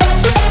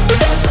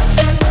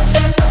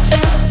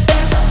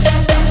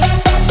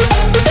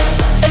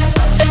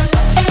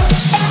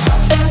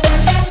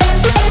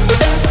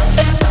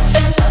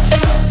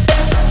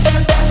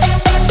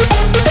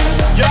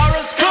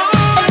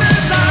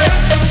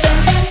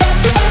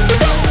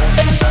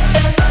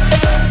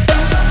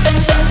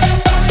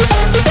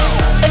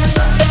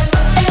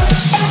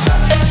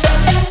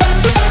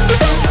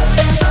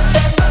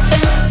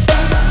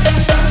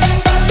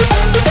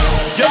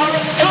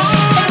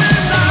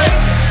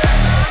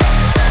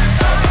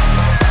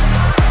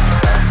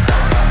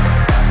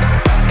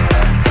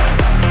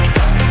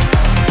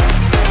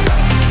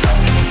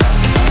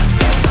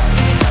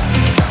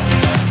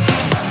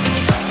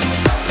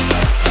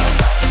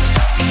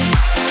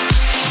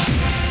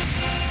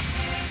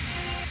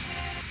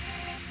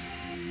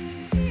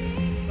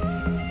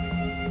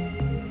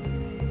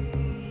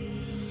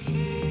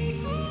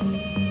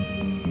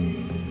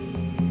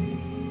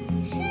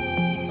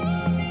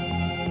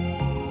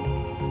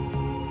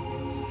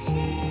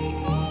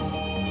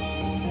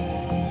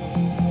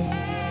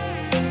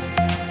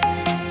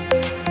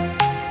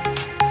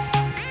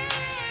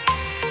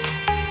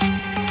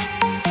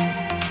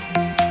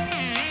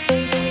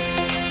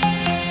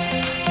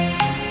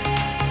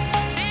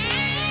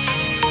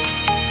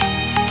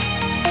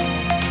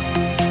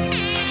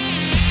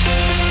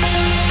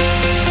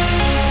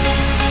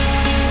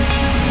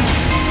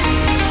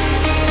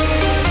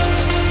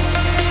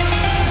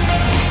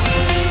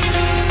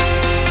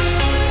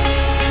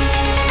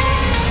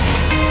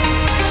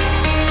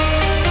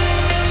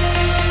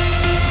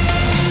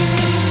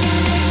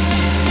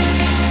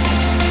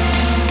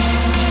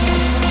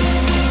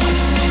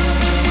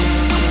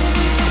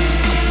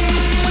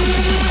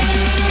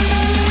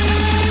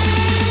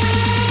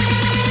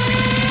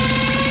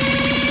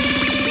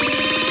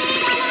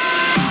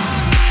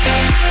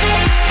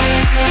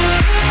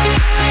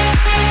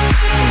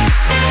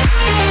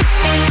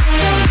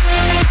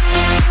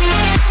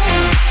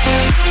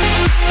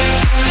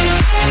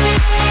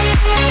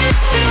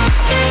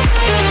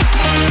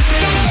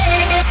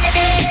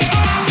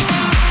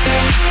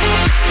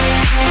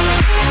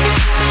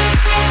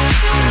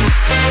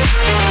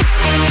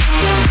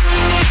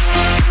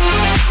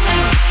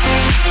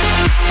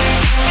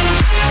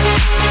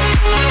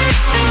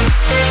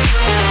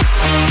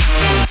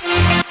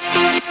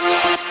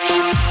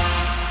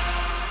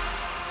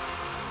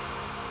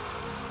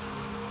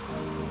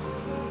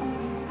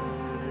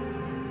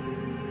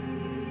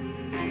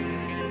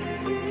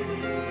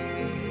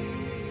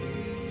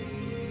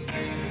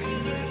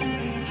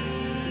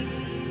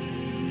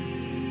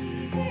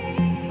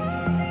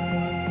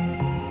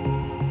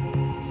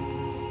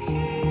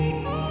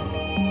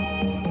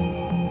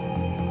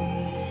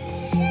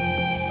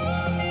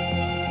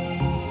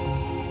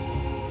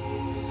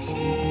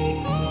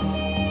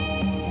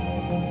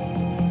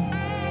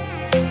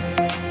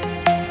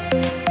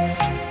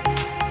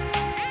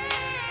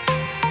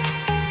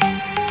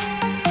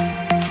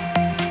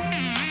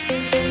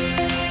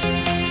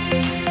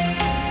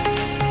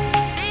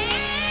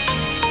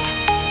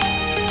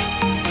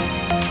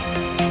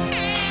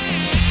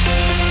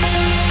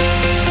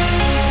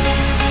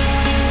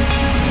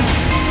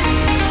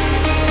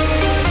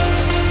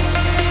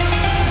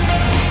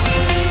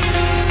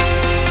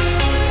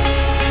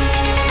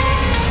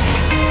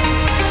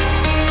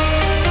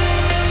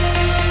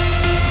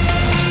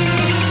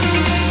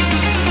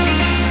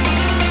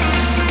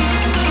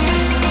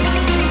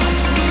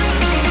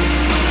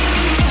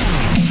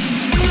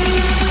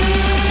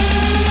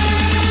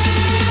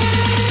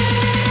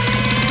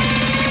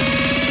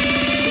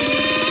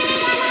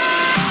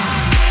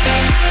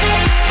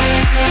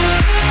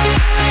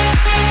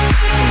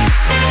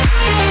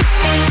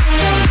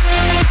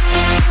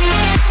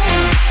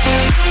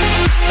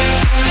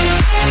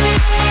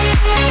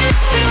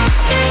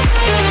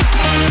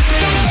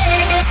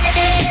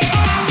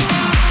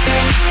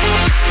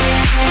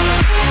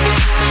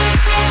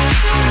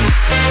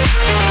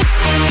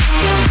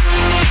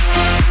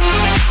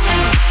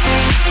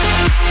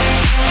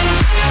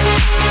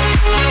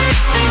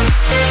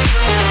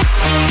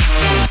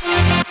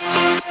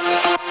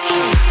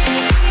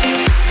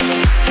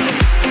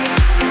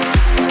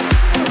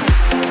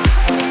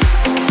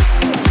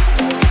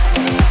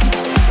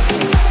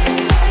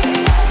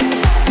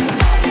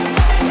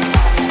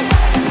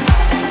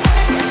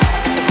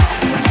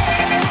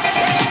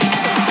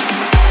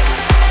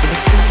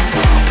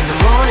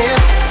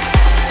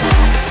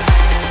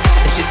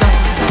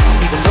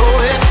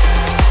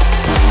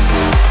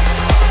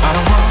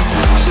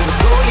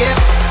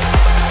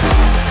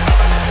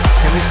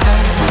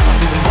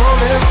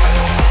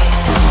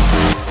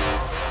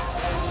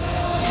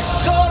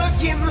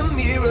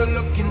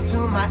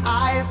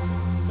 eyes.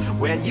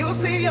 When you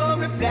see your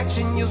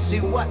reflection, you see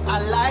what I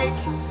like.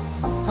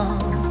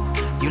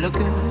 You look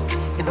good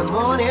in the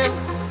morning,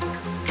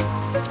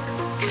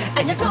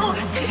 and you don't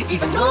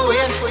even know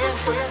it.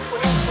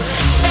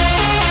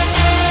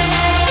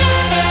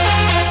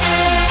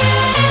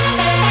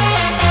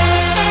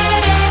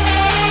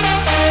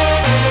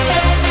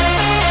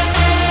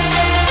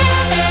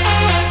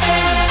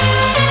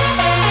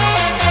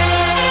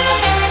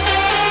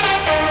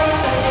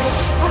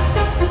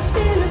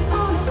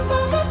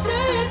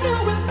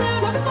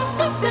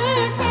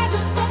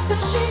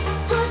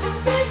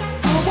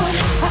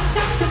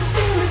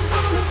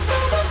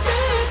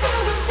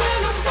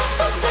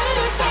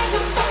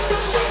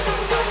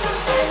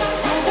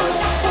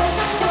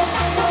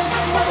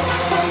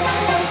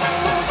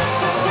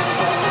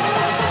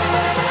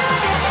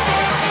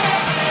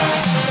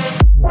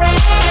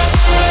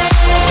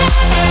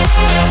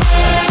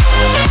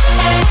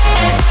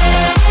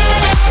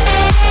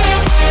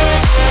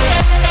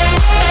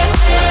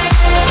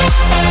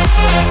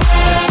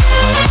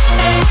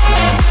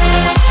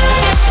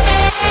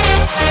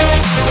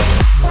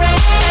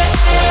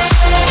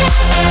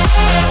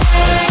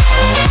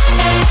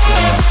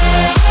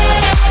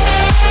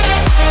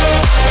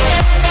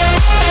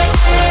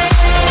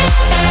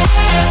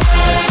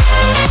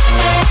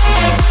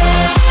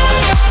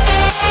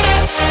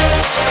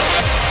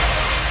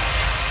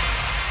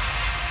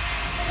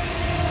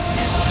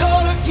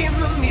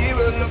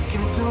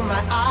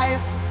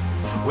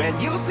 When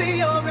you see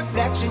your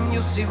reflection,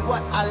 you see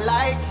what I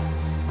like.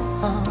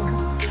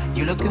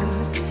 You look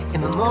good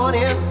in the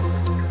morning,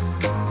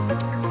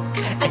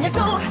 and you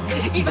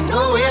don't even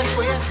know it.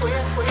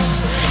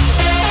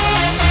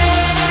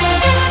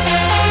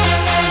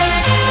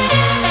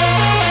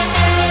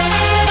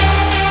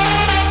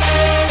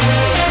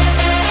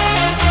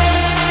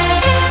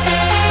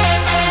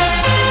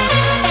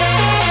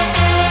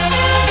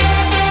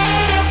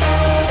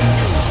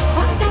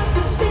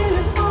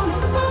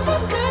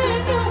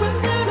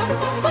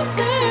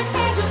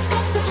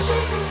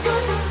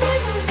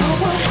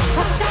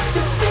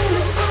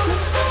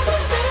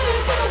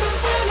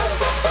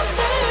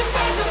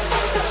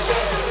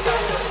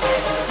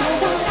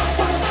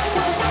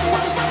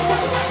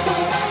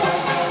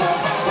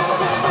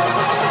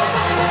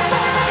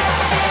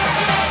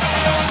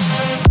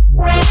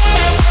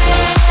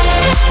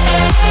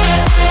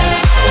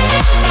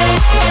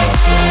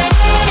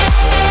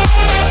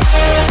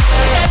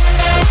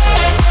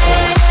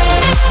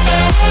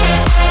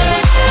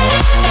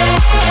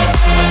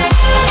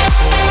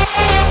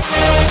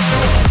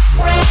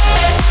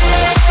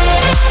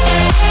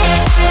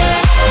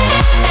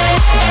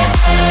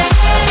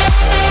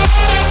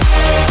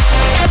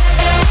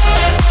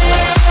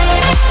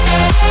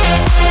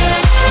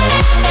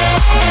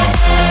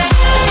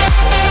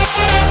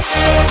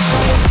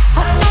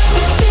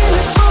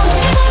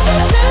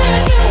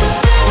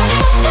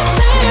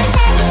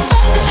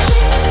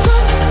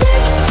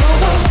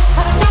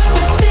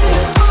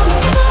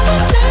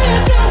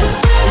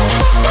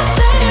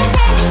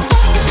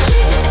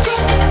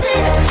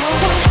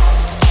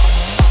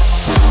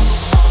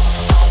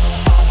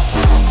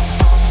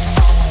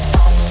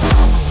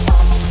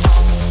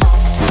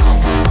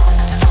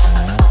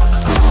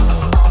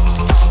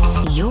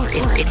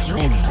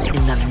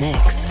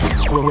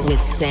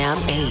 Sam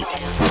 8.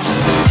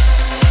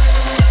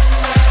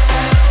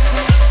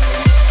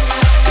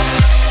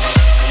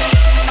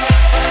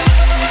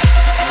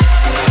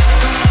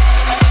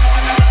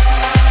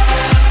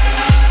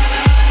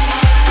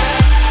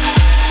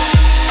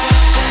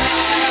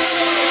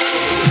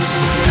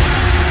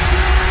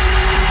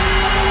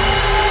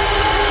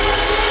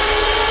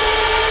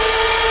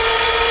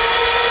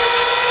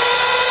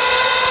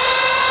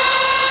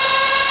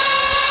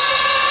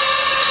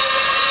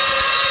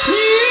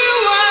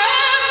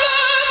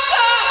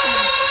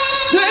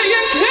 Say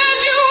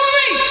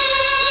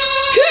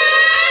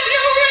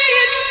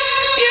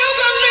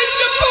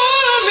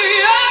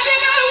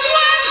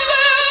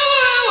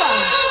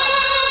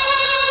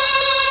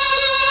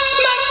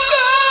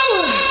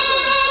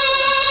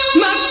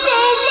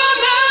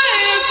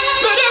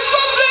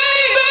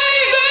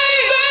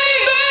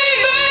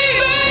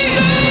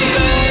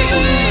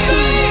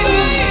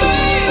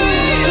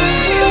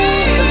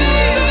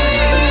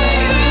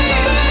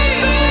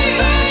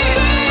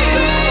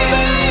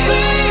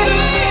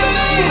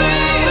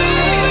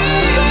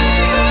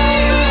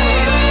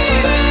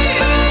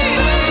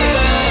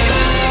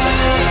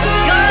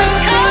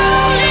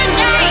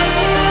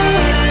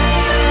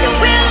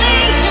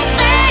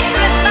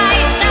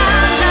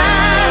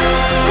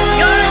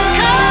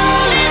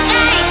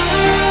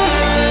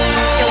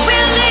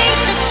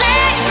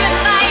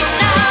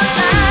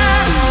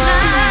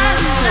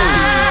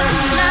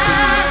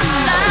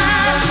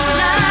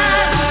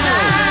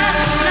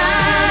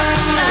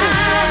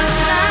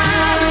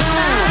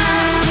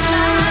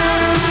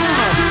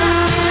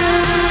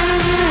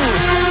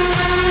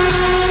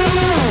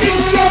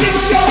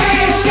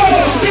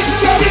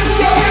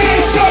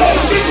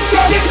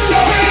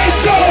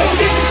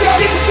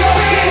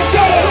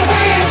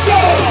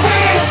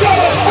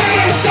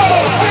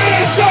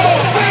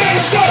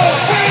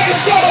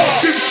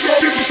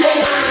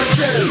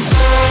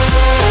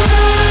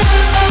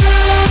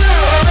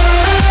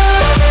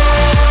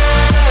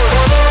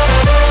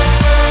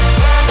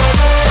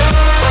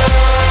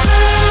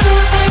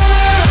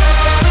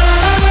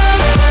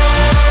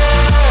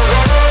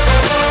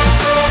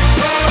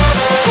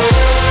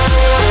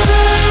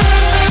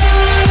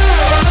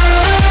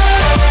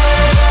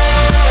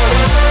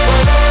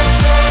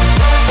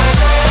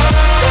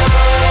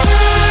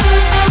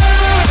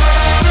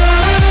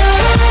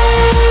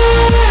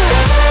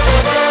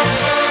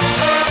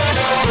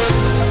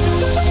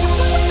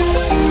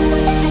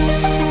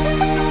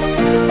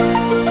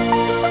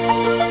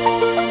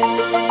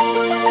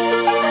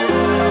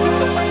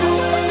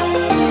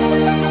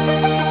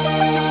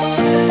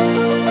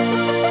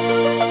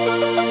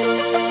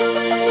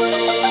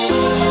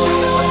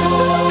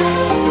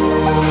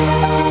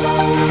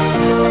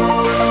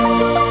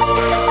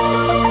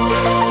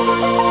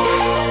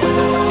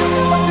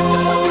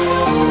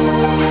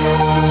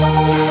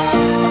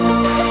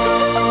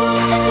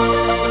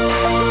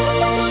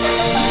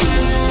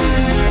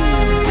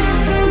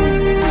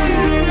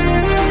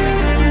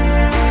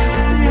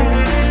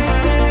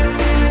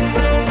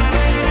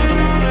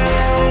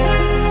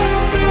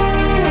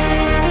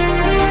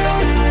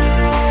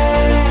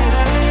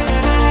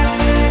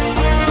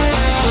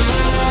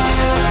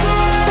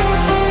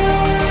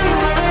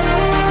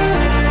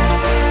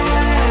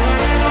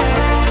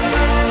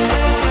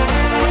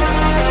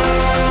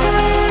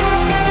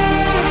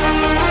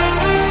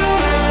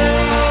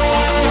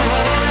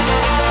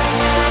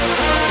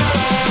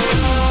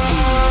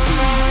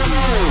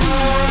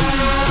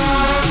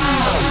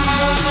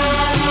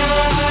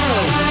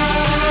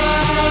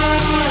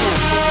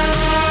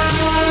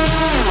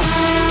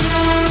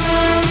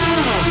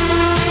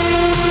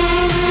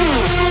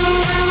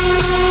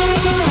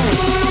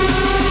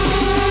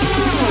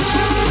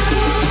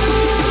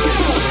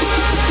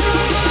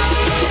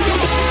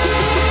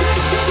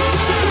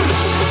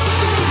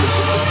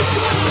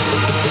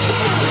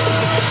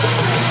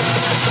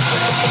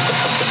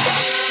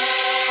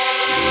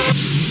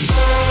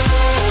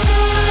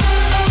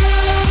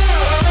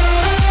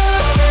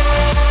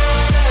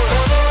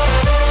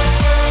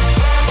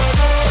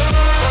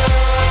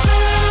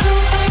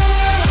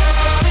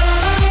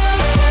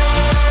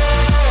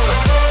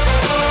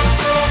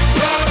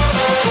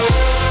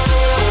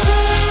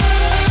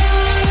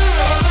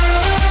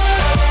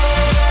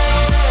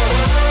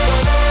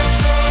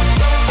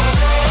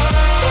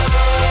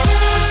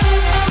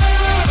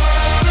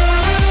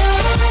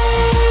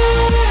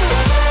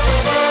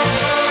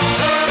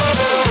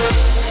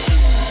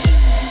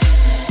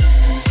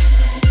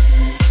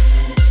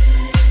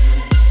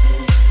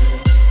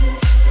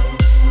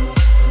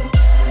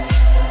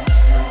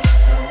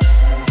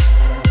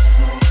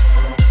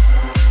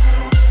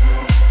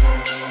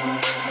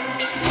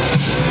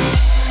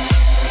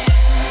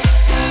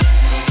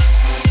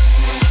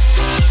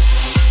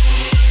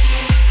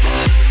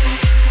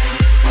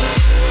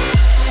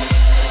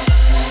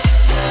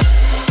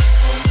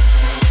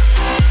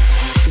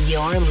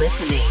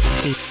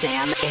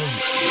Sam 8.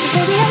 So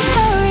baby, I'm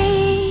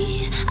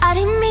sorry, I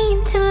didn't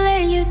mean to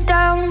let you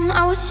down,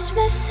 I was just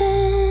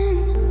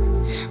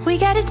messing. We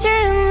gotta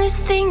turn this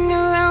thing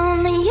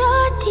around, and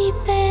you're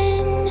deep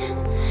in.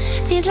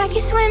 Feels like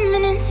you're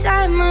swimming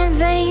inside my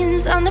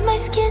veins, under my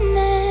skin,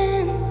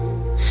 and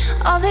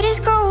all that is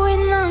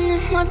going on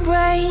in my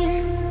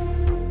brain.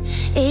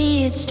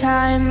 Each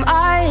time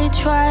I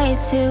try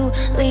to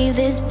leave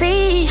this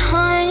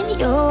behind,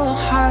 your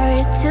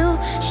heart to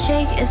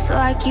shake. It's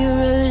like you're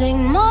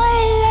ruling my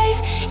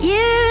life.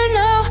 You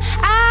know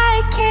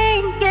I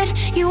can't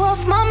get you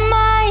off my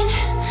mind.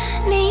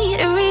 Need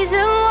a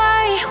reason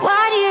why.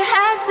 Why do you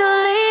have to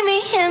leave me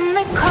in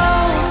the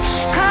cold,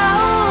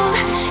 cold,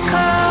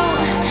 cold,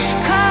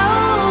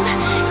 cold,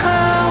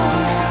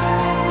 cold?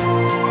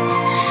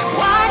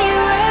 Why do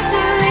you have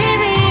to leave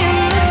me in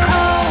the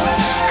cold,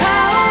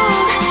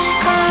 cold,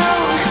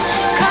 cold,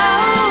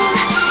 cold,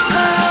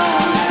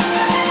 cold?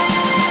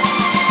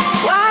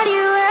 Why do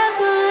you have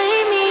to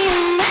leave me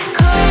in the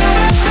cold?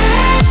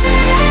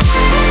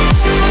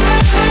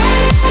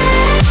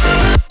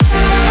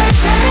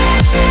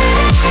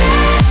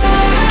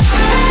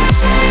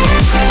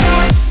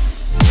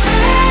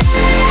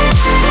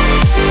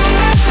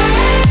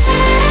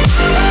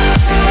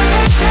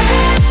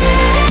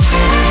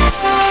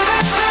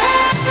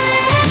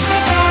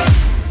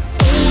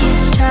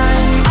 Each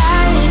time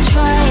I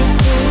try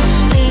to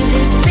leave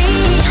this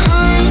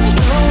behind,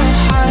 your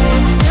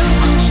heart to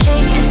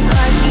shake. It's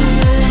like you're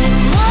ruling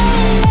my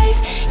life.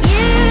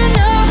 You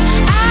know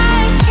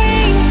I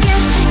can't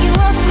get you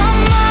off my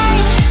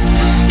mind.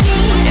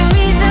 Need a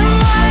reason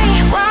why.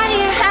 Why do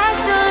you have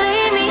to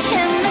leave me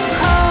in the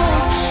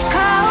cold,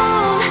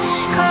 cold,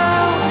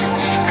 cold,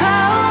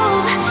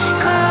 cold,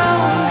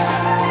 cold?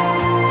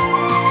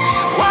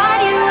 Why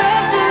do you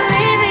have to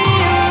leave me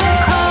in the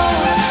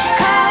cold,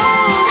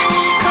 cold,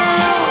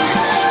 cold,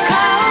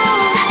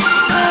 cold,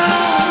 cold?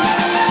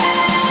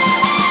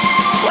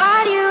 Why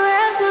do you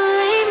have to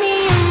leave me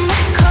in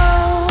the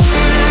cold?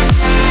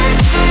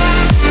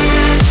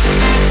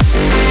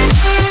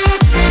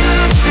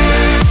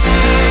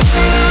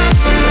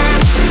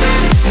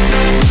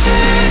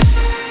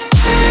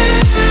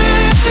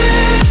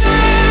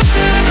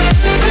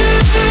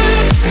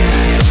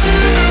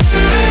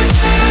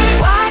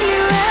 Why do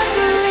you have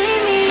to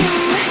leave me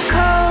in the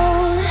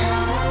cold?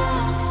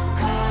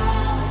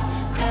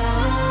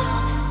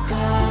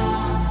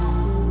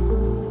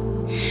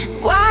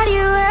 Why do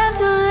you have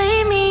to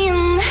leave me in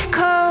the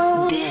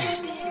cold?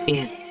 This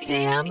is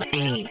Sam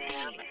 8.